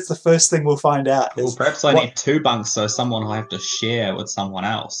find. That's the first thing we'll find out. Well, perhaps I need 2 bunks, so someone will have to share with someone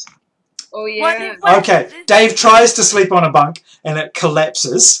else. Oh, yeah. Okay, Dave tries to sleep on a bunk and it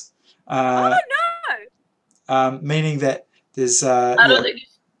collapses. Oh no! Meaning that there's. I don't think you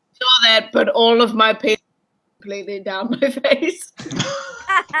saw that, but all of my pain completely down my face.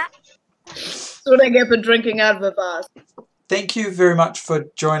 That's what I get for drinking out of a vase. Thank you very much for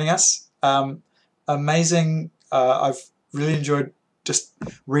joining us. Amazing. I've really enjoyed just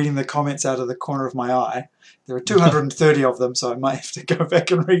reading the comments out of the corner of my eye. There are 230 of them, so I might have to go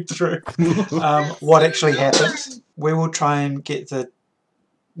back and read through what actually happened. We will try and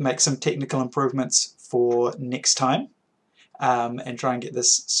make some technical improvements for next time and try and get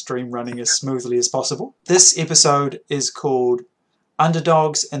this stream running as smoothly as possible. This episode is called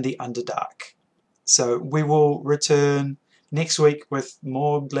Underdogs and the Underdark. So we will return next week with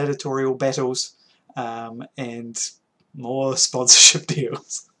more gladiatorial battles and more sponsorship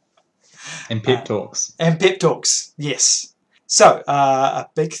deals. And pep talks. And pep talks, yes. So, a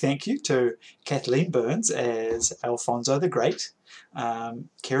big thank you to Kathleen Burns as Alfonso the Great,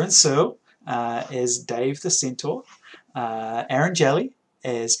 Kieran Searle as Dave the Centaur, Aaron Jelly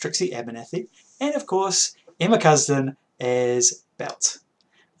as Trixie Abernathy, and of course Emma Cusden as Belt.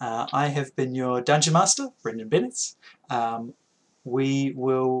 I have been your Dungeon Master, Brendan Bennett. We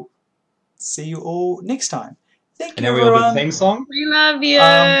will see you all next time. Thank And you, now we got everyone. the theme song. We love you.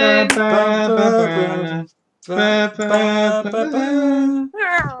 Dun, dun, dun.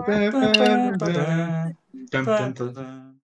 Bye.